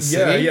name of the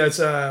city? Yeah, it's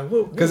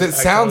because it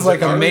sounds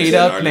like a made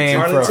up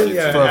name for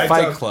a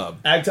fight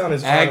club. Agtown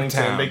is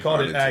Arlington. They called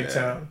it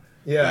Agtown.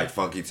 Yeah, like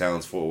Funky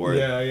Town's Fort Worth.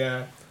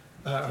 Yeah.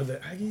 Are the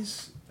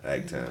Aggies?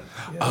 Agtown.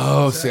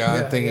 Yeah,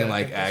 I'm thinking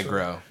like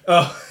aggro.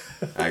 Oh.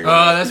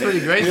 That's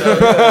pretty great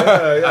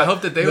though. I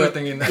hope that they were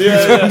thinking that.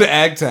 The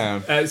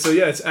Agtown. So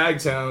yeah, it's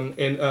Agtown,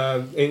 and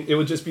it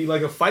would just be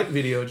like a fight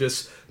video,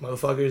 just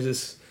motherfuckers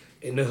just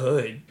in the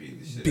hood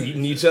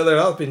beating each other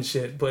up and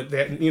shit. But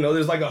that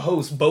there's like a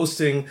host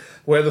boasting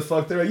where the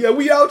fuck they're at. Yeah,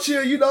 we out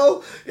here,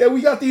 Yeah,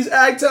 we got these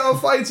Agtown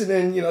fights, and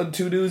then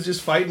two dudes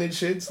just fighting and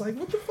shit. It's like,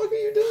 what the fuck are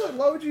you doing?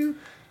 Why would you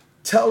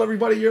tell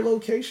everybody your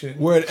location?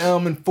 We're at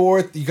Elm and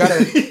 4th. You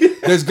gotta.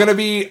 There's gonna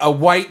be a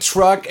white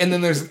truck, and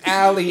then there's an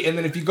alley, and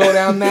then if you go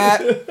down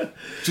that,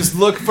 just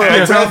look for a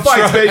red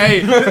truck. Baby.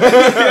 Hey,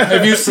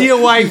 if you see a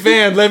white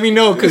van, let me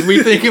know because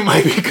we think it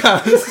might be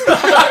cops.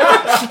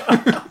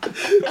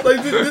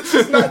 Like this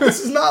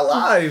is not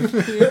live.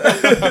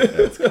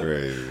 That's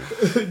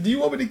crazy. Do you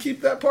want me to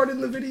keep that part in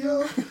the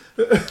video?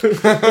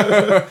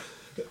 So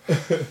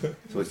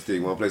what you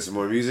think? Want to play some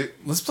more music?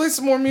 Let's play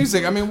some more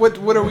music. I mean, what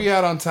are we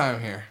at on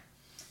time here?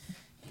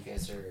 You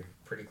guys are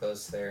pretty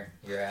close there.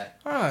 You're at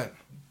All right.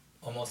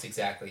 almost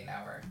exactly an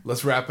hour.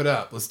 Let's wrap it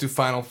up. Let's do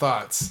final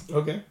thoughts.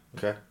 Okay.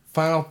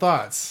 Final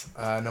thoughts.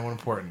 No one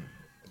important.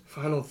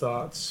 Final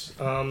thoughts.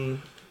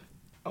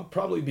 I'll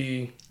probably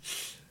be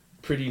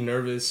pretty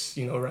nervous,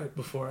 right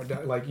before I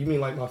die. Like, you mean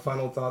like my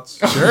final thoughts?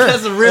 Sure.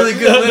 That's a really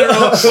good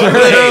literal.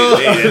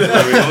 Hey,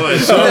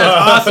 that's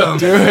awesome.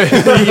 Do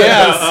it.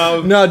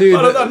 Yeah. No, dude.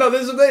 No,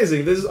 this is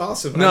amazing. This is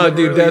awesome. No,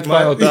 dude, that's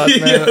final thoughts,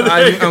 man.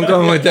 I'm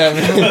going with that,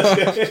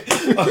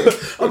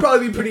 man. I'll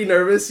probably be pretty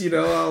nervous,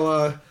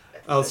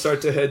 I'll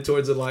start to head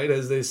towards the light,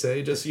 as they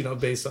say, just,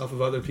 based off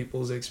of other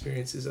people's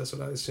experiences. That's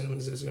what I assume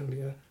is there's going to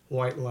be a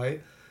white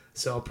light.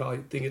 So I'll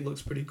probably think it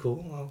looks pretty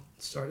cool. I'll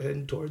start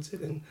heading towards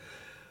it, and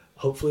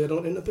hopefully I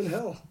don't end up in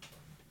hell.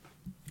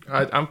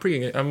 I'm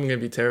gonna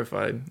be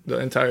terrified the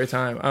entire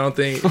time. I don't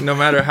think, no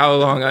matter how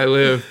long I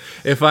live,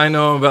 if I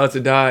know I'm about to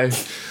die,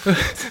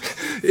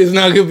 it's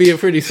not gonna be a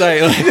pretty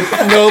sight.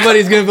 Like,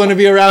 nobody's gonna want to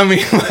be around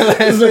me in my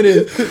last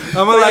minute.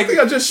 I think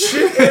I just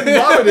shit and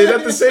vomited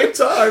at the same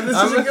time.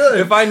 This isn't good.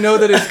 If I know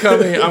that it's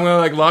coming, I'm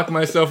gonna lock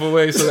myself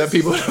away so that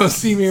people don't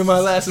see me in my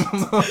last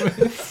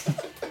moment.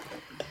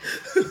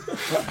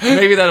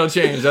 Maybe that'll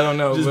change. I don't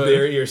know. Just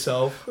bury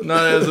yourself.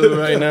 Not as of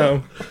right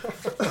now.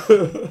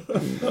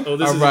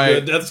 This is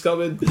good. Death's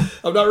coming.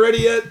 I'm not ready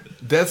yet.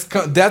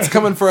 Death's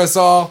coming for us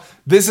all.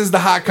 This is the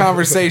Hot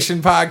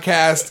Conversation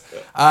podcast.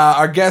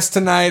 Our guests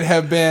tonight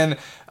have been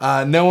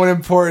No One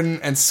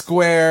Important and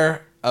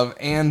Square of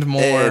And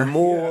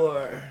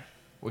More.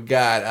 We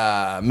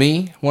got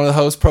me, one of the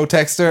hosts,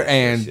 Protextor,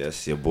 and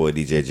yes, your boy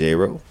DJ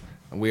J-Ro.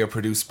 And we are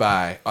produced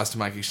by Austin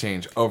Mike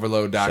Exchange,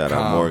 Overload.com, Shout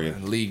out Morgan.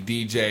 and League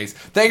DJs.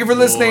 Thank you for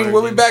listening.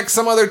 We'll be back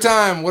some other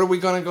time. What are we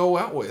going to go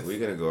out with? We're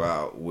going to go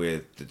out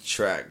with the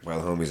track by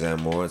the homies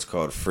and more. It's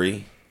called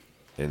Free.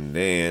 And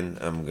then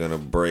I'm going to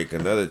break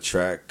another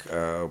track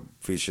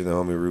featuring the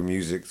homie Rue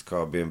Music. It's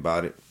called Been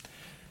About It.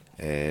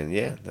 And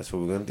yeah, that's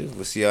what we're going to do.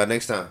 We'll see y'all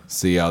next time.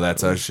 See y'all.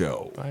 That's our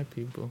show. Bye,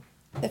 people.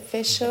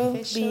 Official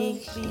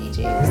League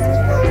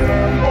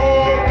DJs.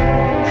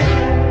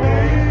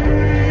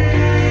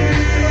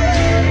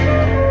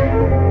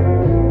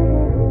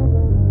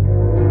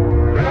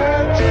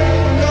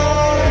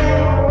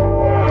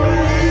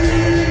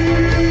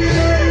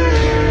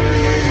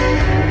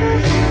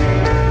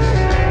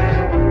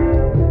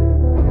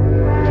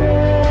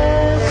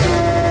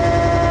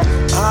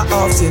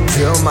 Often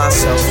drill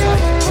myself like,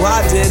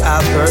 why did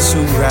I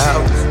pursue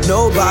route?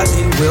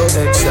 Nobody will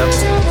accept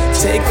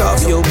it. Take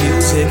off your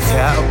music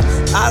out.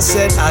 I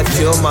said I'd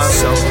kill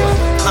myself,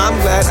 but I'm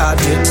glad I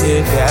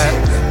did that.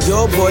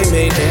 Your boy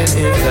made an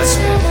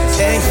investment,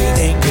 and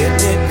he ain't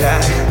getting it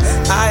back.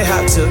 I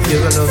have to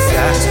give it a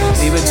fact.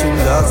 Leave it to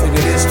love,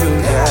 figure this through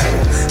that.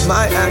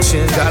 My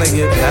actions gotta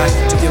get back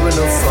to giving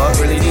a fuck.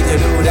 Really need to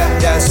do that.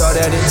 That's all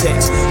that it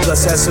takes.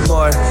 Plus add some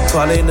more.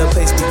 Call in the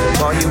place, people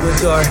call you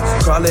adore.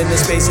 Crawl in the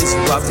spaces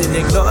you often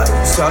ignore.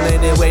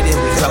 Stalling and waiting,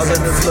 with all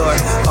on the floor.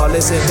 All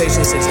this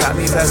impatience has got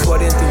me fast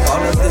forwarding through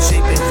all of the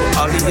shaping for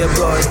all the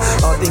applause.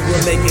 All think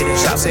we'll make it in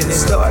shops and in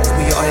stores.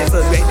 We all here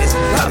for greatness,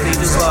 probably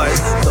just bars.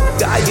 Look,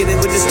 I get it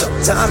with this stuff.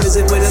 Time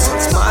isn't with us.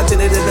 It's my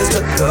tenant and let's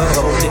look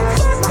hold it.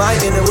 My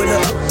inner winner,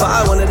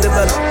 I wanna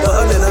develop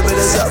a little bit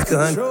of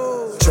self-control.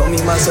 Show me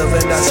myself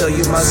and I'll show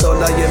you my soul.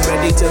 I am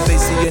ready to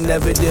face the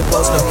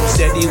inevitable. No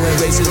steady when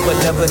races, but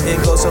never in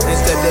goals. So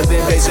instead of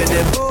embracing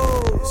it,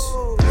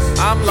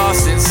 I'm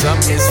lost in some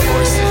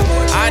misfortune.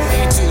 I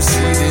need to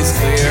see this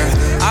clear.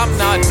 I'm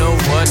not no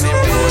one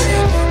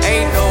important.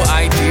 Ain't no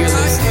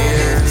idealist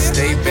here.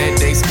 Stay bent,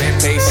 they spend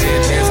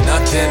patient. There's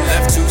nothing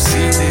left to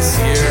see this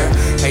year.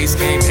 Haste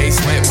came,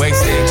 haste went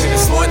wasted. Could've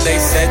sworn they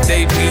said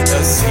they'd meet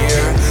us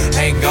here.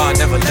 Ain't gone,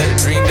 never let a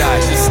dream die.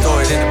 Just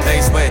store it in a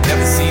place where it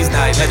never sees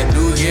night. Let a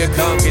new year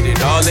come, get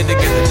it all in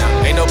together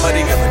now. Ain't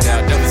nobody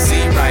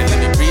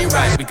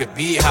life. We could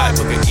be high,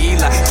 book an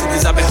Eli. Truth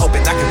is, I've been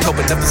hoping I can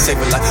open up and save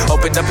a life.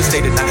 Open up and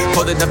stay tonight,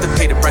 cold enough to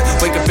pay the price.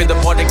 Wake up in the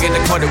morning in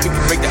the corner, we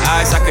can break the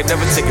ice. I could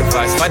never take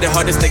advice. Find it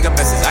hard to stay a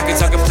message. I can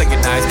talk and play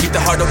it nice. Keep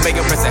the heart open,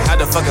 present. How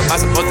the fuck am I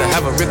supposed to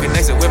have a real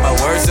connection with my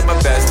words and my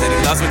best?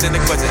 Getting lost within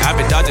the question. I've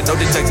been dodging, no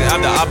detection.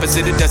 I'm the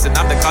opposite of destined.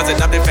 I'm the cause and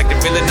I'm defective.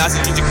 Feeling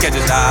nauseous, you should catch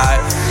it. I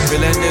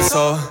feeling this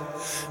hole,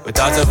 with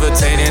thoughts of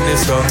attaining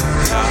this goal.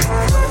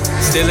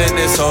 Still in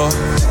this hole,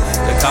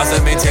 the cost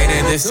of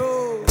maintaining this.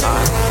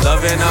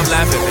 Loving, I'm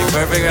laughing, make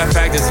perfect at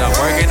practice. I'm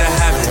working to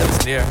have it,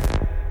 it's near.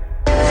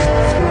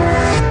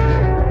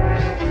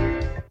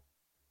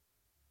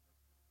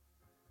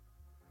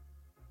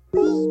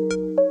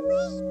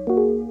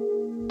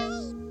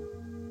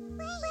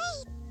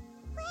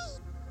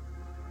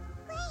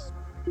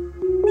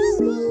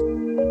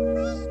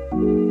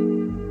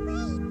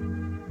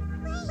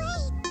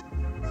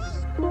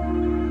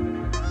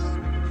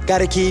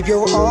 Gotta keep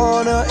your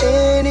honor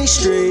in these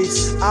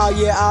streets. Oh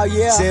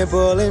yeah.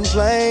 Simple and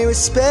plain,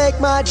 respect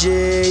my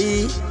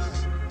G.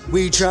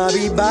 We tryna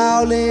be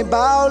ballin'.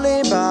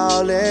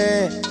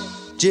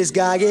 Just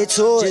gotta get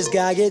to it. Just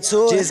gotta get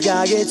to it.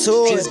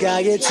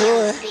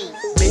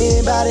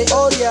 Been bout it,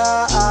 oh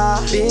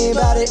yeah. Been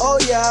bout it, oh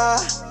yeah.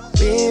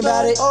 Been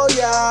bout it, oh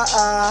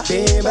yeah.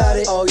 Been bout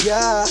it, oh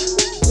yeah.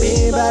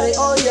 Been bout it,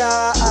 oh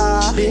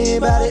yeah. Been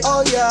bout it,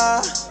 oh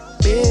yeah.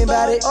 Been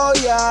bout it, oh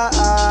yeah,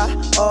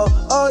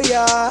 oh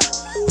yeah.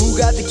 Who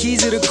got the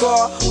keys to the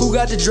car? Who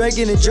got the drink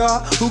in the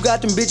jar? Who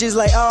got them bitches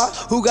like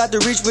Who got the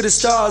reach for the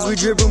stars? We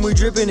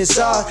drippin' in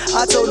sauce.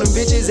 I told them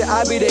bitches that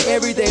I be the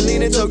everything.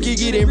 Leanin' to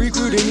Kiki, they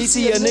recruiting me.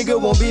 See a nigga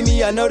won't be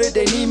me, I know that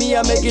they need me.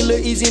 I make it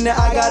look easy, now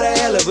I got a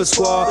hell of a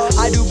squad.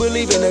 I do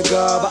believe in a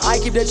God, but I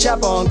keep that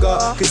chopper on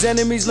guard, cause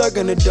enemies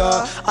lurking the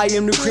dark. I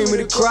am the cream of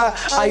the crop,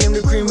 I am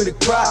the cream of the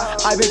crop.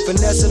 I been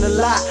finessing a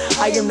lot,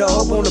 I am the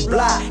hope on the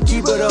block.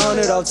 Keep it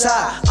 100 off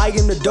top, I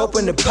am the dope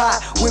in the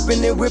pot.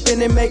 Whipping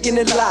and making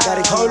it live.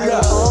 Gotta hold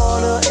up.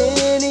 Honor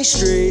in these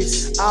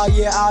streets. Oh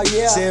yeah.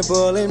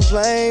 Simple and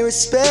plain,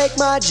 respect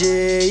my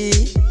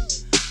G.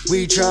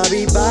 We tryna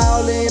be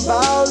ballin'.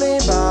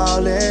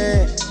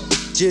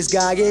 Just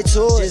gotta get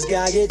to it.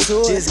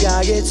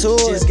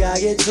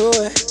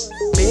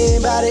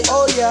 Been bout it,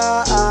 oh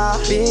yeah.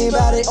 Been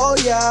bout it, oh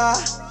yeah.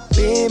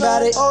 Been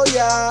bout it, oh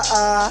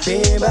yeah.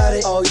 Been bout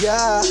it, oh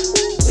yeah.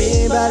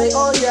 Been bout it,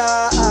 oh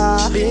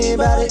yeah. Been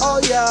bout it, oh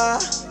yeah.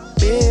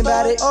 Been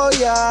bout it, oh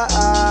yeah.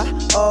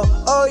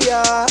 Oh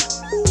yeah.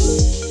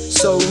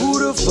 So who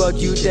the fuck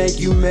you think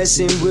you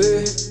messin'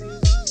 with?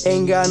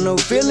 Ain't got no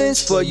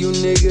feelings for you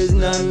niggas,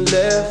 none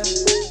left.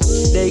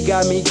 They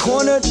got me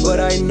cornered, but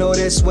I know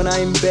that's when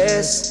I'm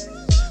best.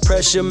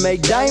 Pressure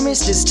make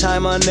diamonds, this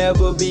time I'll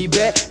never be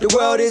back. The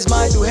world is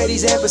mine through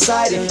Hades and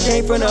Poseidon.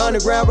 Came from the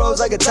underground, rose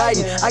like a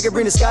titan. I can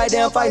bring the sky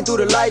down, fighting through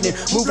the lightning.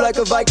 Move like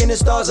a Viking, the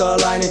stars are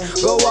aligning.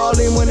 Go all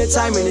in when the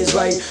timing is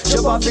right.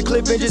 Jump off the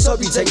cliff and just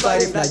hope you take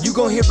flight. If not, you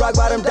gon' hit rock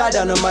bottom, die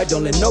down the mic.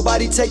 Don't let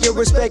nobody take your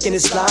respect in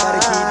this slide. Gotta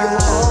keep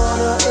your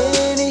honor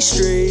in these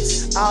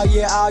streets. Oh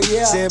yeah.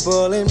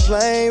 Simple and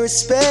plain,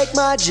 respect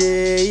my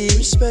G.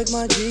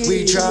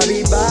 We tryna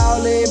be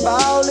ballin'.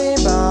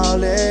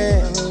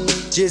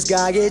 Just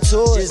gotta get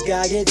to it.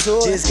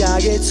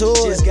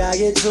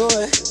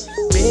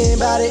 Been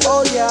bout it,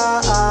 oh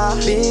yeah.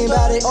 Been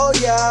bout it, oh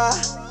yeah.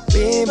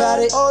 Been bout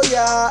it, oh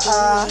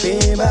yeah.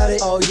 Been bout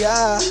it, oh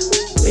yeah.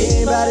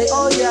 Been bout it,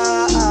 oh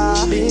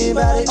yeah. Been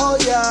bout it, oh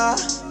yeah.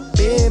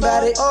 Been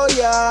bout it, oh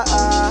yeah.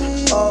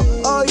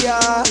 Oh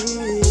yeah.